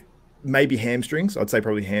 Maybe hamstrings. I'd say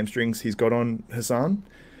probably hamstrings he's got on Hassan.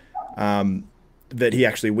 That he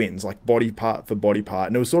actually wins, like body part for body part.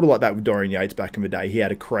 And it was sort of like that with Dorian Yates back in the day. He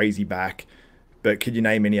had a crazy back, but could you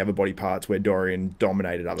name any other body parts where Dorian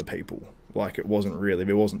dominated other people? Like it wasn't really,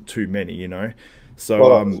 there wasn't too many, you know.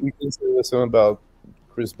 So you can say the same about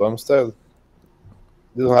Chris Bumstead.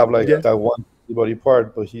 He doesn't have like that one body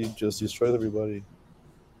part, but he just destroyed everybody.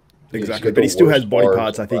 Exactly, but he still has body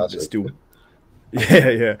parts, I think, that still.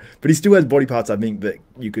 Yeah. But he still has body parts, I think, that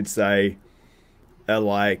you could say are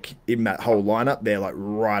like in that whole lineup, they're like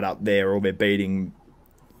right up there, or they're beating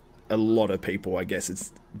a lot of people, I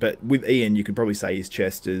guess. But with Iain, you could probably say his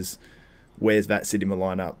chest is, where's that sit in the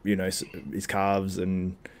lineup? You know, his calves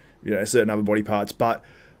and, you know, certain other body parts. But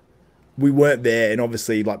we weren't there, and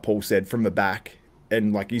obviously, like Paul said, from the back,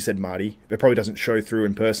 and like you said, Marty, it probably doesn't show through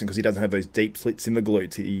in person because he doesn't have those deep slits in the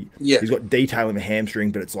glutes. He's got detail in the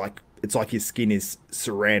hamstring, but it's like his skin is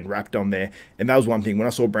saran wrapped on there. And that was one thing. When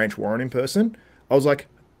I saw Branch Warren in person, I was like,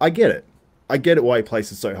 I get it. I get it why he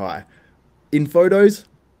places so high. In photos,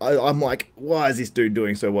 I'm like, why is this dude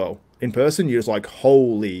doing so well? In person, you're just like,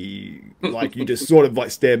 holy, like you just sort of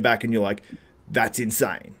like stand back and you're like, that's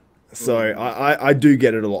insane. So I do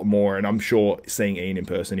get it a lot more, and I'm sure seeing Iain in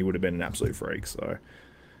person, he would have been an absolute freak. So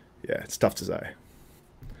yeah, it's tough to say.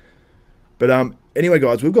 But anyway,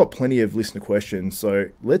 guys, we've got plenty of listener questions, so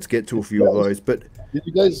let's get to a few of those. But did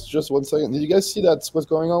you guys, just 1 second, did you guys see that's what's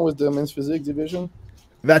going on with the men's physique division?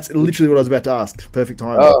 That's literally what I was about to ask. Perfect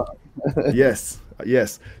time. Oh. Yes.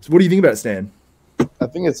 So what do you think about it, Stan? I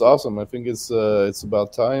think it's awesome. I think it's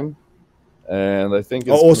about time. And I think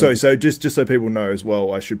it's also, so just so people know as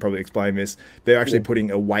well, I should probably explain this. They're actually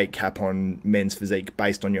putting a weight cap on men's physique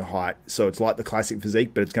based on your height. So it's like the classic physique,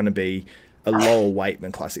 but it's going to be a lower weight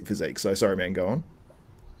than classic physique. So sorry, man, go on.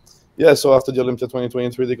 Yeah, so after the Olympia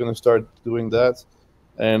 2023, they're going to start doing that.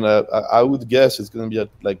 And I would guess it's going to be at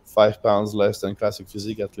like 5 pounds less than classic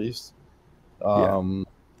physique at least. And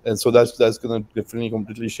so that's going to definitely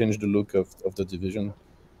completely change the look of the division.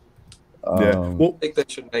 Well, I think they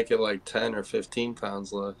should make it like 10 or 15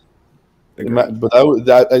 pounds less. But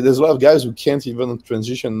there's a lot of guys who can't even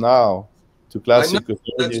transition now to classic.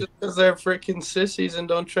 That's just because they're freaking sissies and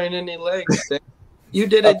don't train any legs. You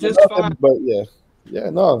did it just fine. But a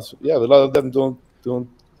lot of them don't.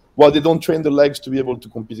 Well, they don't train the legs to be able to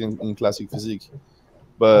compete in classic physique.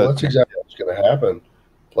 But that's exactly what's going to happen.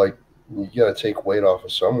 Like, you got to take weight off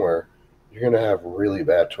of somewhere. You're going to have really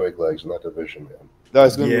bad twig legs in that division, man.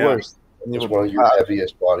 That's going to be worse. It's one of your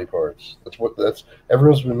heaviest body parts.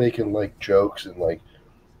 Everyone's been making like jokes and like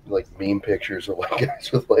meme pictures of like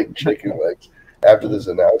guys with like chicken legs after this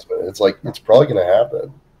announcement. It's like, it's probably going to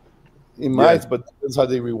happen. It might, but that's how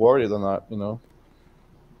they reward it or not, you know?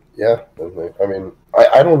 Yeah. I mean,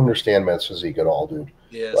 I don't understand men's physique at all, dude.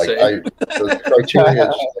 Yeah. Like the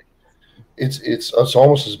criteria is like, it's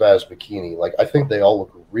almost as bad as bikini. Like, I think they all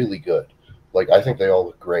look really good. Like, I think they all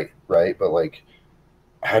look great, right? But like,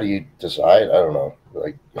 how do you decide? I don't know.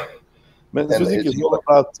 Like, men's physique is all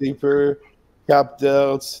about taper, cap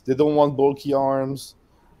delts. They don't want bulky arms,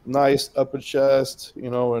 nice upper chest,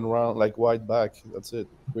 you know, and round like wide back. That's it.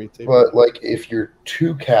 Great taper. But like, if you're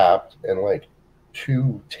too capped and like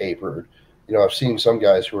too tapered, you know, I've seen some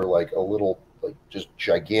guys who are like a little like just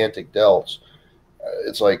gigantic delts.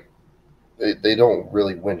 It's like they don't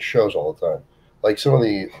really win shows all the time. Like some of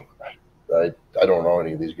the, I don't know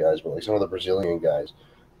any of these guys, but like some of the Brazilian guys.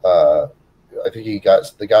 I think he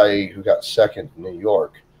got the guy who got second in New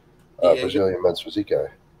York, Brazilian men's physique guy.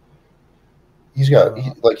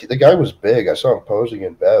 Like the guy was big. I saw him posing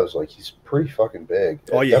in Bev's. Like, he's pretty fucking big.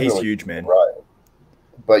 Oh yeah, he's huge, man. Right.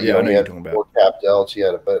 But yeah, he had more cap delts. He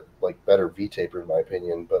had a better V taper in my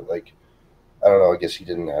opinion. But like, I don't know. I guess he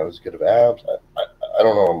didn't have as good of abs. I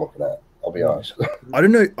don't know what I'm looking at. I'll be honest. I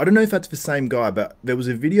don't know if that's the same guy, but there was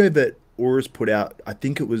a video that Urs put out. I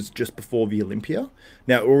think it was just before the Olympia.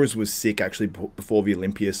 Now Urs was sick actually before the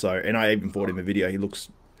Olympia, and I even thought in the video he looks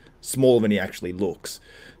smaller than he actually looks,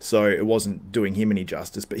 so it wasn't doing him any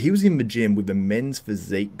justice. But he was in the gym with the men's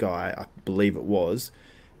physique guy, I believe it was,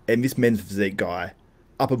 and this men's physique guy,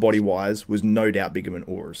 upper body wise, was no doubt bigger than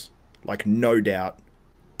Urs, like no doubt,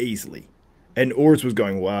 easily. And Urs was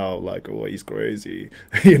going, wow, like, oh, he's crazy,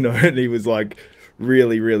 you know, and he was like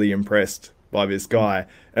really, really impressed by this guy.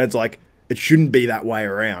 And it's like, it shouldn't be that way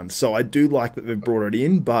around. So I do like that they've brought it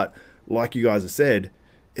in, but like you guys have said,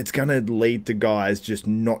 it's going to lead to guys just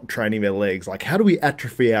not training their legs. Like, how do we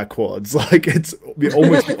atrophy our quads? Like, it's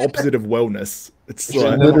almost the opposite of wellness. It's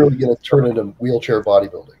like, literally going to turn into wheelchair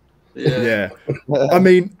bodybuilding. Yeah. I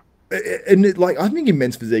mean, and I think in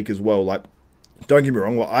men's physique as well, like, don't get me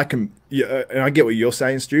wrong, and I get what you're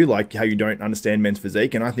saying, Stu, like how you don't understand men's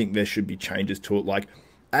physique, and I think there should be changes to it, like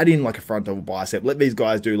add in like a front double bicep, let these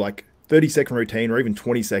guys do like 30-second routine or even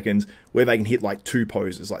 20 seconds where they can hit like 2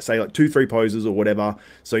 poses, like say like 2-3 poses or whatever,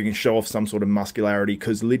 so you can show off some sort of muscularity,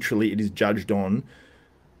 because literally it is judged on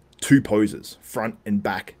 2 poses, front and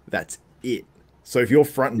back. That's it. So if your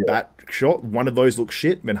front and back shot, one of those looks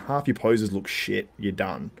shit, then half your poses look shit, you're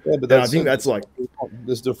done. Yeah, but I think that's like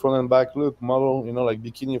this the front and back look model, you know, like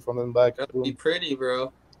bikini front and back. Gotta be pretty,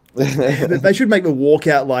 bro. They should make the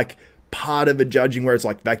walkout like part of the judging, where it's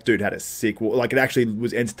like that dude had a sick walk. Like it actually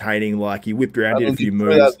was entertaining. Like he whipped around, did a few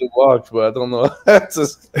moves. To watch, but I don't know. That's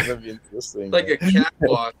just gonna be interesting. Like a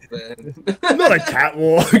catwalk, man. Not a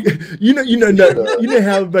catwalk. you know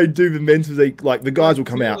how they do the men's physique. Like the guys will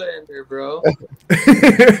come out. Bro.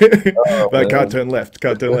 But can't turn left.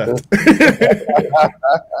 Can't turn left.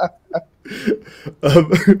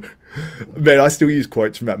 Man, I still use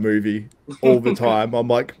quotes from that movie all the time. I'm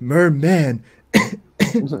like, merman. I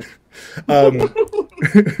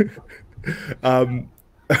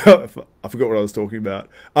forgot what I was talking about.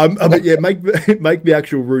 But yeah, make the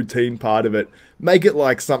actual routine part of it. Make it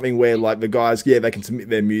like something where like the guys, they can submit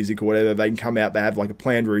their music or whatever. They can come out. They have like a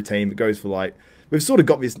planned routine that goes for like. We've sort of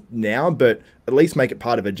got this now, but at least make it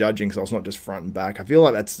part of a judging, so it's not just front and back. I feel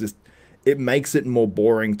like that's just. It makes it more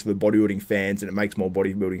boring to the bodybuilding fans, and it makes more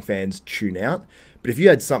bodybuilding fans tune out. But if you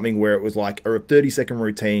had something where it was like a 30-second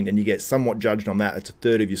routine and you get somewhat judged on that, it's a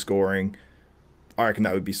third of your scoring, I reckon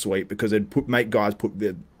that would be sweet, because it'd make guys put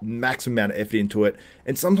the maximum amount of effort into it.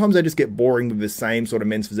 And sometimes they just get boring with the same sort of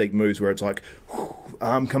men's physique moves where it's like,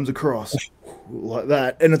 arm comes across, like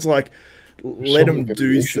that. And it's like, let them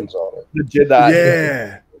do something.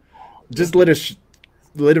 Yeah. Just let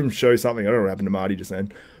them show something. I don't know what happened to Marty just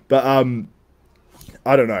then. But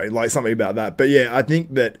I don't know, like something about that. But yeah, I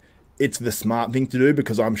think that it's the smart thing to do,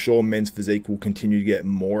 because I'm sure men's physique will continue to get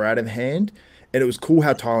more out of hand. And it was cool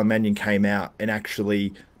how Tyler Mannion came out and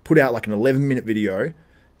actually put out like an 11-minute video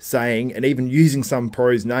saying, and even using some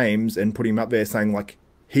pros' names and putting him up there saying like,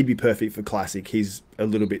 he'd be perfect for classic. He's a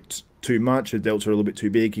little bit too much. His delts are a little bit too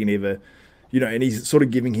big. He can either, and he's sort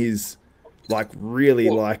of giving his like really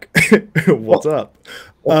like, what's up?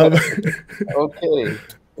 Okay.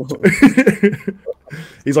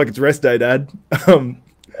 He's like, it's rest day, Dad.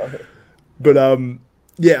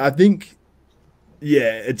 Yeah, I think,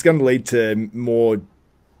 it's going to lead to more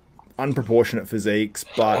unproportionate physiques,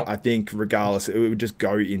 but I think regardless, it would just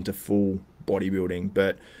go into full bodybuilding.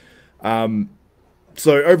 But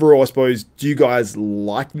so overall, I suppose, do you guys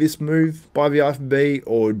like this move by the IFBB,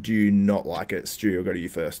 or do you not like it? Stu, I'll go to you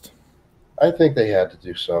first. I think they had to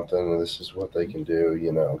do something, and this is what they can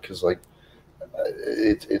do, because like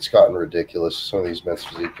it's gotten ridiculous. Some of these men's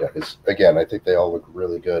physique guys, again, I think they all look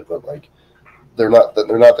really good, but like they're not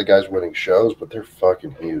the guys winning shows, but they're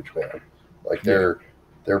fucking huge, man. Like they're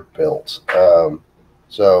built.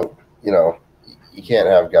 So you can't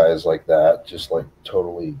have guys like that just like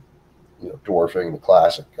totally dwarfing the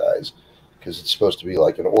classic guys, because it's supposed to be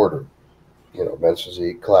like an order, men's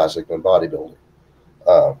physique, classic, then bodybuilding.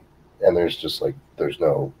 And there's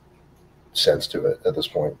no sense to it at this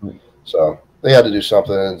point. So they had to do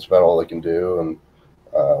something, and it's about all they can do. And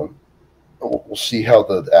we'll see how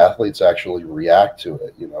the athletes actually react to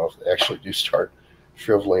it. If they actually do start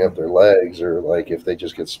shriveling up their legs, or like if they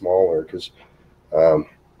just get smaller. Because, I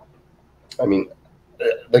mean,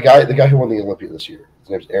 the guy who won the Olympia this year, his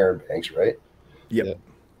name's Aaron Banks, right? Yep.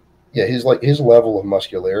 Yeah, his level of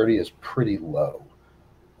muscularity is pretty low.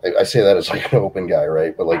 I say that as like an open guy,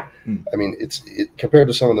 right? But like, I mean, it's compared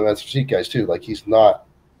to some of the men's physique guys too. Like he's not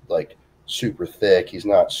like super thick. He's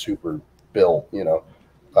not super built,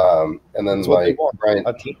 And then like Brian,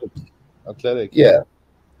 athletic. Yeah.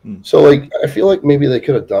 So like, I feel like maybe they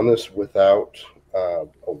could have done this without a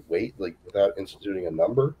weight, like without instituting a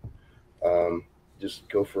number. Just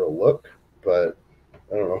go for a look, but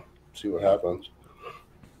I don't know. See what happens.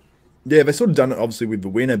 Yeah, they sort of done it obviously with the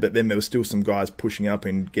winner, but then there was still some guys pushing up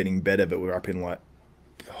and getting better that were up in like,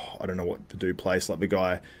 I don't know what to do place. Like the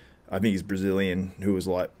guy, I think he's Brazilian, who was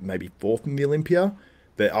like maybe 4th in the Olympia.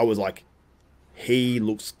 But I was like, he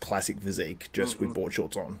looks classic physique just with board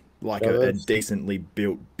shorts on. Like a decently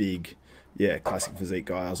built, big, classic physique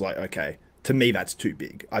guy. I was like, okay, to me that's too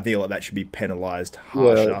big. I feel like that should be penalized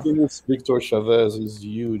harsher. Yeah, I think it's Victor Chavez. He's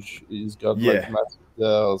huge. He's got like massive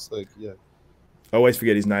delts. Like, I always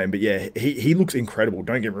forget his name, but yeah, he looks incredible.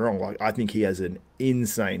 Don't get me wrong. Like I think he has an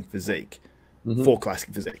insane physique for classic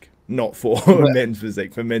physique, not for men's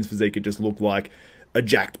physique. For men's physique, it just looked like a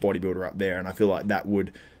jacked bodybuilder up there, and I feel like that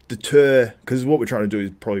would deter, because what we're trying to do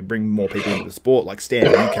is probably bring more people into the sport. Like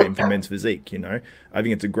Stan, you came from men's physique, I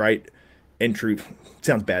think it's a great entry. It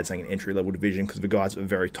sounds bad saying an entry level division, because the guys at the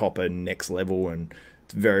very top are next level, and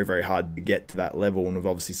it's very, very hard to get to that level. And we've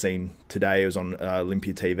obviously seen today, it was on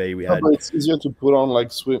Olympia TV. We had. But it's easier to put on like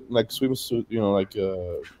swimsuit, you know, like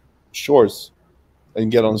shorts,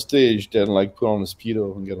 and get on stage than like put on a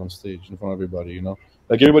Speedo and get on stage in front of everybody. You know,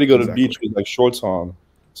 like everybody go to the beach with like shorts on,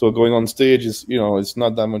 so going on stage is, you know, it's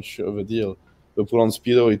not that much of a deal. But put on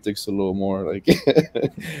Speedo, it takes a little more. Like, you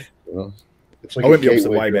know, it's like I went the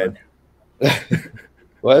opposite way, man.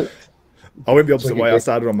 What? I went the opposite way. I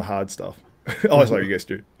started on the hard stuff. Oh, sorry, you guys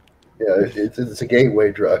do. Yeah, it's a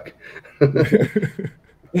gateway drug.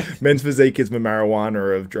 Men's Physique is the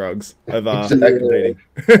marijuana of drugs, of Exactly.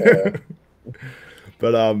 competing.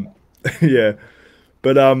 But yeah.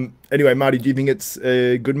 But anyway, Marty, do you think it's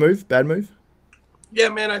a good move, bad move? Yeah,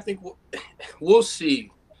 man, I think we'll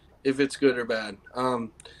see if it's good or bad.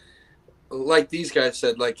 Like these guys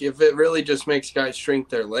said, like if it really just makes guys shrink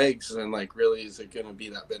their legs, then like really is it going to be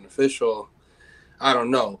that beneficial? I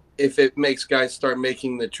don't know. If it makes guys start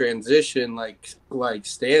making the transition like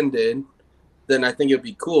Stan did, then I think it'd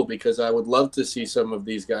be cool, because I would love to see some of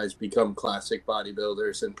these guys become classic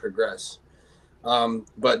bodybuilders and progress.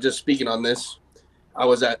 But just speaking on this,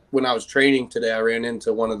 when I was training today, I ran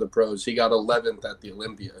into one of the pros. He got 11th at the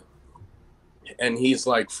Olympia, and he's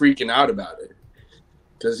like freaking out about it,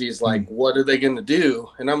 because he's like, what are they going to do?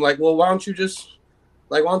 And I'm like, well, why don't you just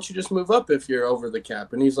move up if you're over the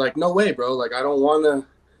cap? And he's like, no way, bro. Like, I don't want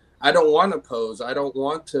to pose. I don't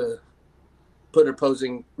want to put a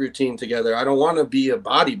posing routine together. I don't want to be a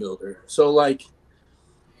bodybuilder. So like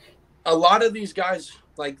a lot of these guys,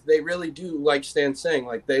 like they really do, like Stan's saying,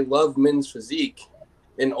 like they love men's physique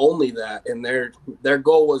and only that. And their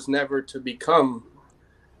goal was never to become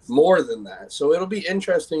more than that. So it'll be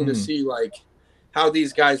interesting to see like how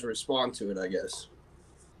these guys respond to it, I guess.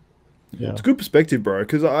 Yeah. It's a good perspective, bro,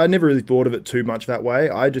 because I never really thought of it too much that way.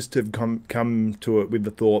 I just have come to it with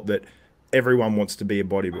the thought that everyone wants to be a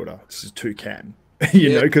bodybuilder. It's just who can.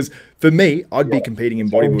 You know, because for me, I'd be competing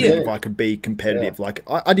in bodybuilding if I could be competitive. Like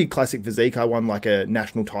I did classic physique. I won like a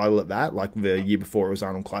national title at that, like the year before it was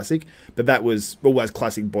Arnold Classic. But that was always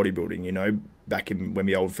classic bodybuilding, you know, back in when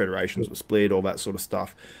the old federations were split, all that sort of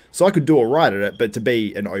stuff. So I could do all right at it, but to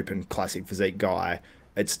be an open classic physique guy,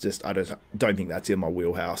 it's just, I don't think that's in my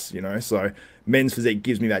wheelhouse, you know. So men's physique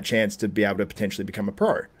gives me that chance to be able to potentially become a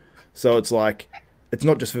pro. So it's like, it's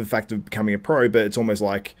not just for the fact of becoming a pro, but it's almost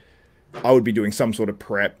like I would be doing some sort of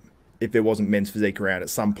prep if there wasn't men's physique around at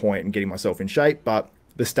some point and getting myself in shape. But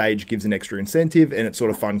the stage gives an extra incentive, and it's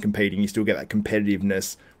sort of fun competing. You still get that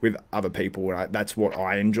competitiveness with other people. And that's what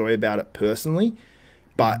I enjoy about it personally.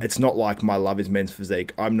 But it's not like my love is men's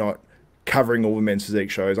physique. I'm not covering all the men's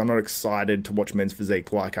physique shows. I'm not excited to watch men's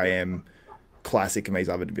physique like I am classic in these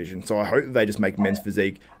other divisions. So I hope that they just make men's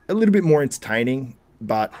physique a little bit more entertaining.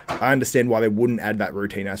 But I understand why they wouldn't add that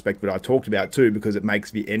routine aspect that I talked about too, because it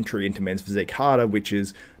makes the entry into men's physique harder, which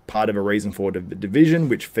is part of a reason for the division,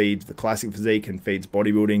 which feeds the classic physique and feeds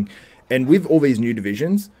bodybuilding. And with all these new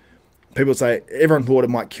divisions, people say everyone thought it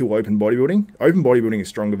might kill open bodybuilding. Open bodybuilding is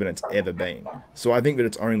stronger than it's ever been. So I think that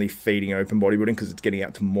it's only feeding open bodybuilding because it's getting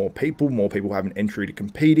out to more people have an entry to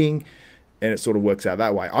competing, and it sort of works out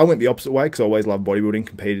that way. I went the opposite way because I always loved bodybuilding,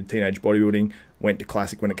 competed teenage bodybuilding, went to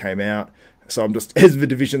classic when it came out. So I'm just, as the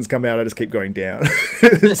divisions come out, I just keep going down.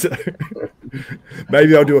 So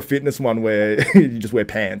maybe I'll do a fitness one where you just wear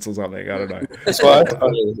pants or something. I don't know. That's why I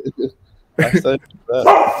started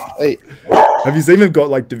that. Hey, have you seen they've got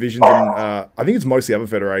like divisions in, I think it's mostly other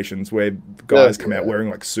federations where guys come out wearing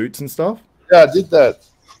like suits and stuff? Yeah, I did that.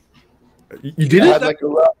 You did it? I had like a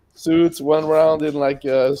round suits, one round in like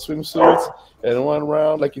swimsuits, and one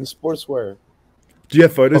round like in sportswear. Do you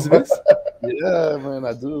have photos of this? Yeah, man,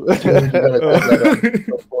 I do.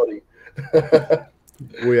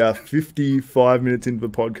 We are 55 minutes into the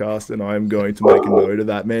podcast, and I am going to make a note of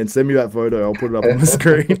that. Man, send me that photo. I'll put it up on the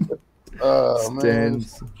screen. Oh, man.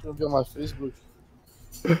 Look at my Facebook.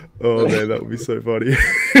 Oh, man, that would be so funny.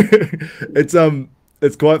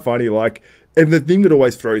 It's quite funny. Like, and the thing that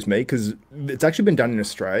always throws me, because it's actually been done in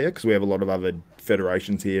Australia, because we have a lot of other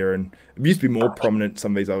federations here, and it used to be more prominent,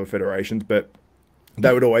 some of these other federations, but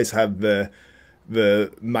they would always have the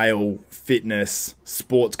male fitness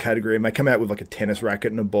sports category, and they come out with like a tennis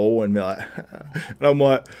racket and a ball, and they're like, and I'm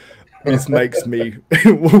like, this makes me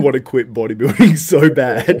want to quit bodybuilding so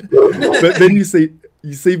bad. But then you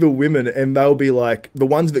see the women, and they'll be like the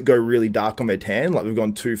ones that go really dark on their tan, like they've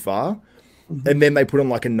gone too far, and then they put on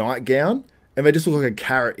like a nightgown, and they just look like a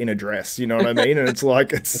carrot in a dress. You know what I mean? And it's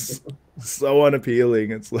like, it's so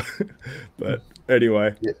unappealing. It's like, but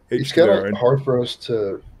anyway, yeah, it's kind of hard for us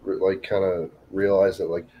to like kind of realize that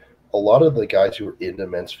like a lot of the guys who are into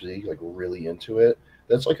men's physique, like really into it,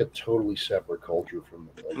 that's like a totally separate culture from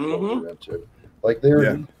like what we're into. Like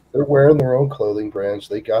they're wearing their own clothing brands.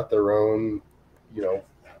 They got their own, you know,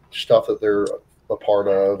 stuff that they're a part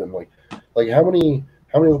of, and like how many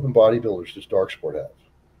open bodybuilders does Dark Sport have?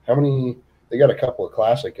 How many? They got a couple of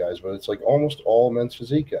classic guys, but it's like almost all men's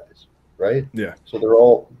physique guys, right? Yeah. So they're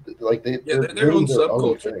all like they're their own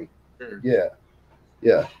subculture. Yeah,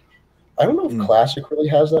 yeah. I don't know if classic really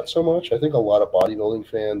has that so much. I think a lot of bodybuilding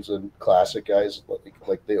fans and classic guys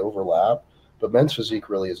like they overlap, but men's physique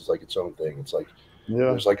really is like its own thing. It's like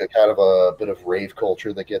there's like a kind of a bit of rave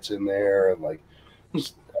culture that gets in there, and like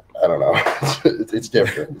I don't know, it's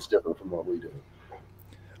different. It's different from what we do.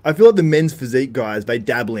 I feel like the men's physique guys, they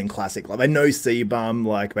dabble in classic. Like they know C-Bum,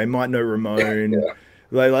 like they might know Ramon. Yeah.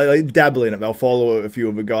 They dabble in it. They'll follow a few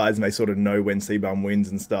of the guys and they sort of know when C-Bum wins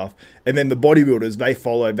and stuff. And then the bodybuilders,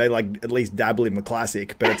 they like at least dabble in the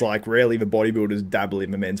classic, but it's like rarely the bodybuilders dabble in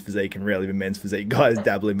the men's physique and rarely the men's physique guys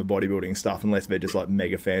dabble in the bodybuilding stuff unless they're just like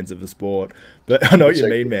mega fans of the sport. But I know what you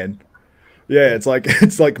mean, man. Yeah, it's like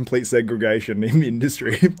complete segregation in the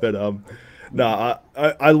industry. But no,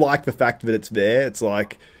 I like the fact that it's there. It's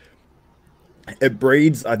like I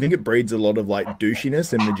think it breeds a lot of like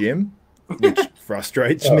douchiness in the gym, which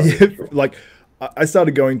frustrates me. Like I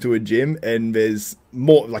started going to a gym and there's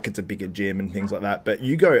more, like it's a bigger gym and things like that, but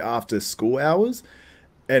you go after school hours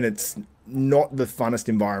and it's not the funnest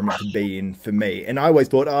environment to be in for me. And I always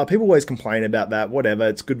thought, people always complain about that, whatever.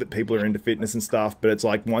 It's good that people are into fitness and stuff, but it's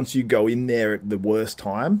like once you go in there at the worst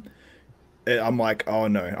time, I'm like, oh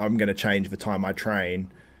no, I'm going to change the time I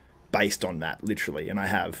train based on that, literally. And I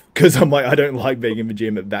have, because I'm like, I don't like being in the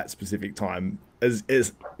gym at that specific time, as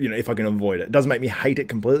you know, if I can avoid it. It doesn't make me hate it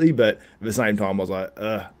completely, but at the same time I was like,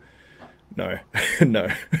 no. No.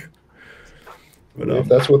 But if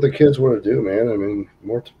that's what the kids want to do, man, I mean,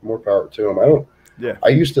 more power to them. I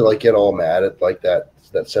used to like get all mad at like that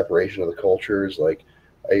separation of the cultures. Like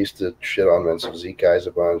I used to shit on men's physique guys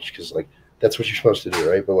a bunch because like that's what you're supposed to do,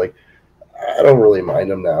 right? But like I don't really mind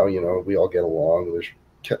them now. You know, we all get along.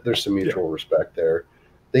 There's some mutual respect there.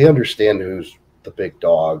 They understand who's the big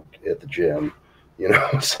dog at the gym, you know.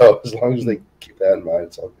 So as long as they keep that in mind,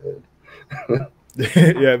 it's all good.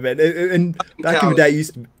 Yeah, man. And back in the day,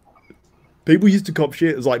 people used to cop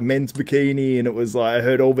shit. It was like men's bikini, and it was like I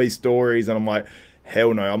heard all these stories, and I'm like,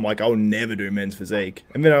 hell no. I'm like, I'll never do men's physique.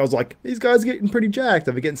 And then I was like, these guys are getting pretty jacked.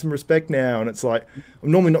 They're getting some respect now. And it's like,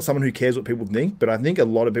 I'm normally not someone who cares what people think, but I think a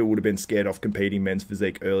lot of people would have been scared off competing men's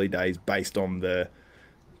physique early days based on the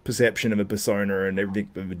perception of a persona and everything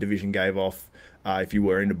that the division gave off if you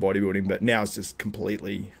were into bodybuilding. But now it's just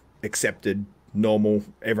completely accepted, normal.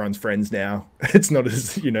 Everyone's friends now. It's not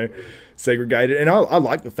as, you know, segregated. And I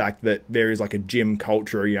like the fact that there is like a gym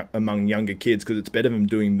culture among younger kids, because it's better than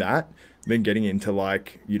doing that than getting into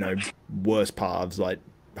like, you know, worse paths like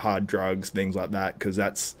hard drugs, things like that, because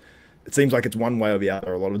it seems like it's one way or the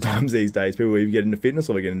other a lot of times these days. People either get into fitness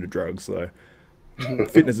or they get into drugs. So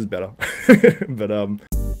fitness is better. But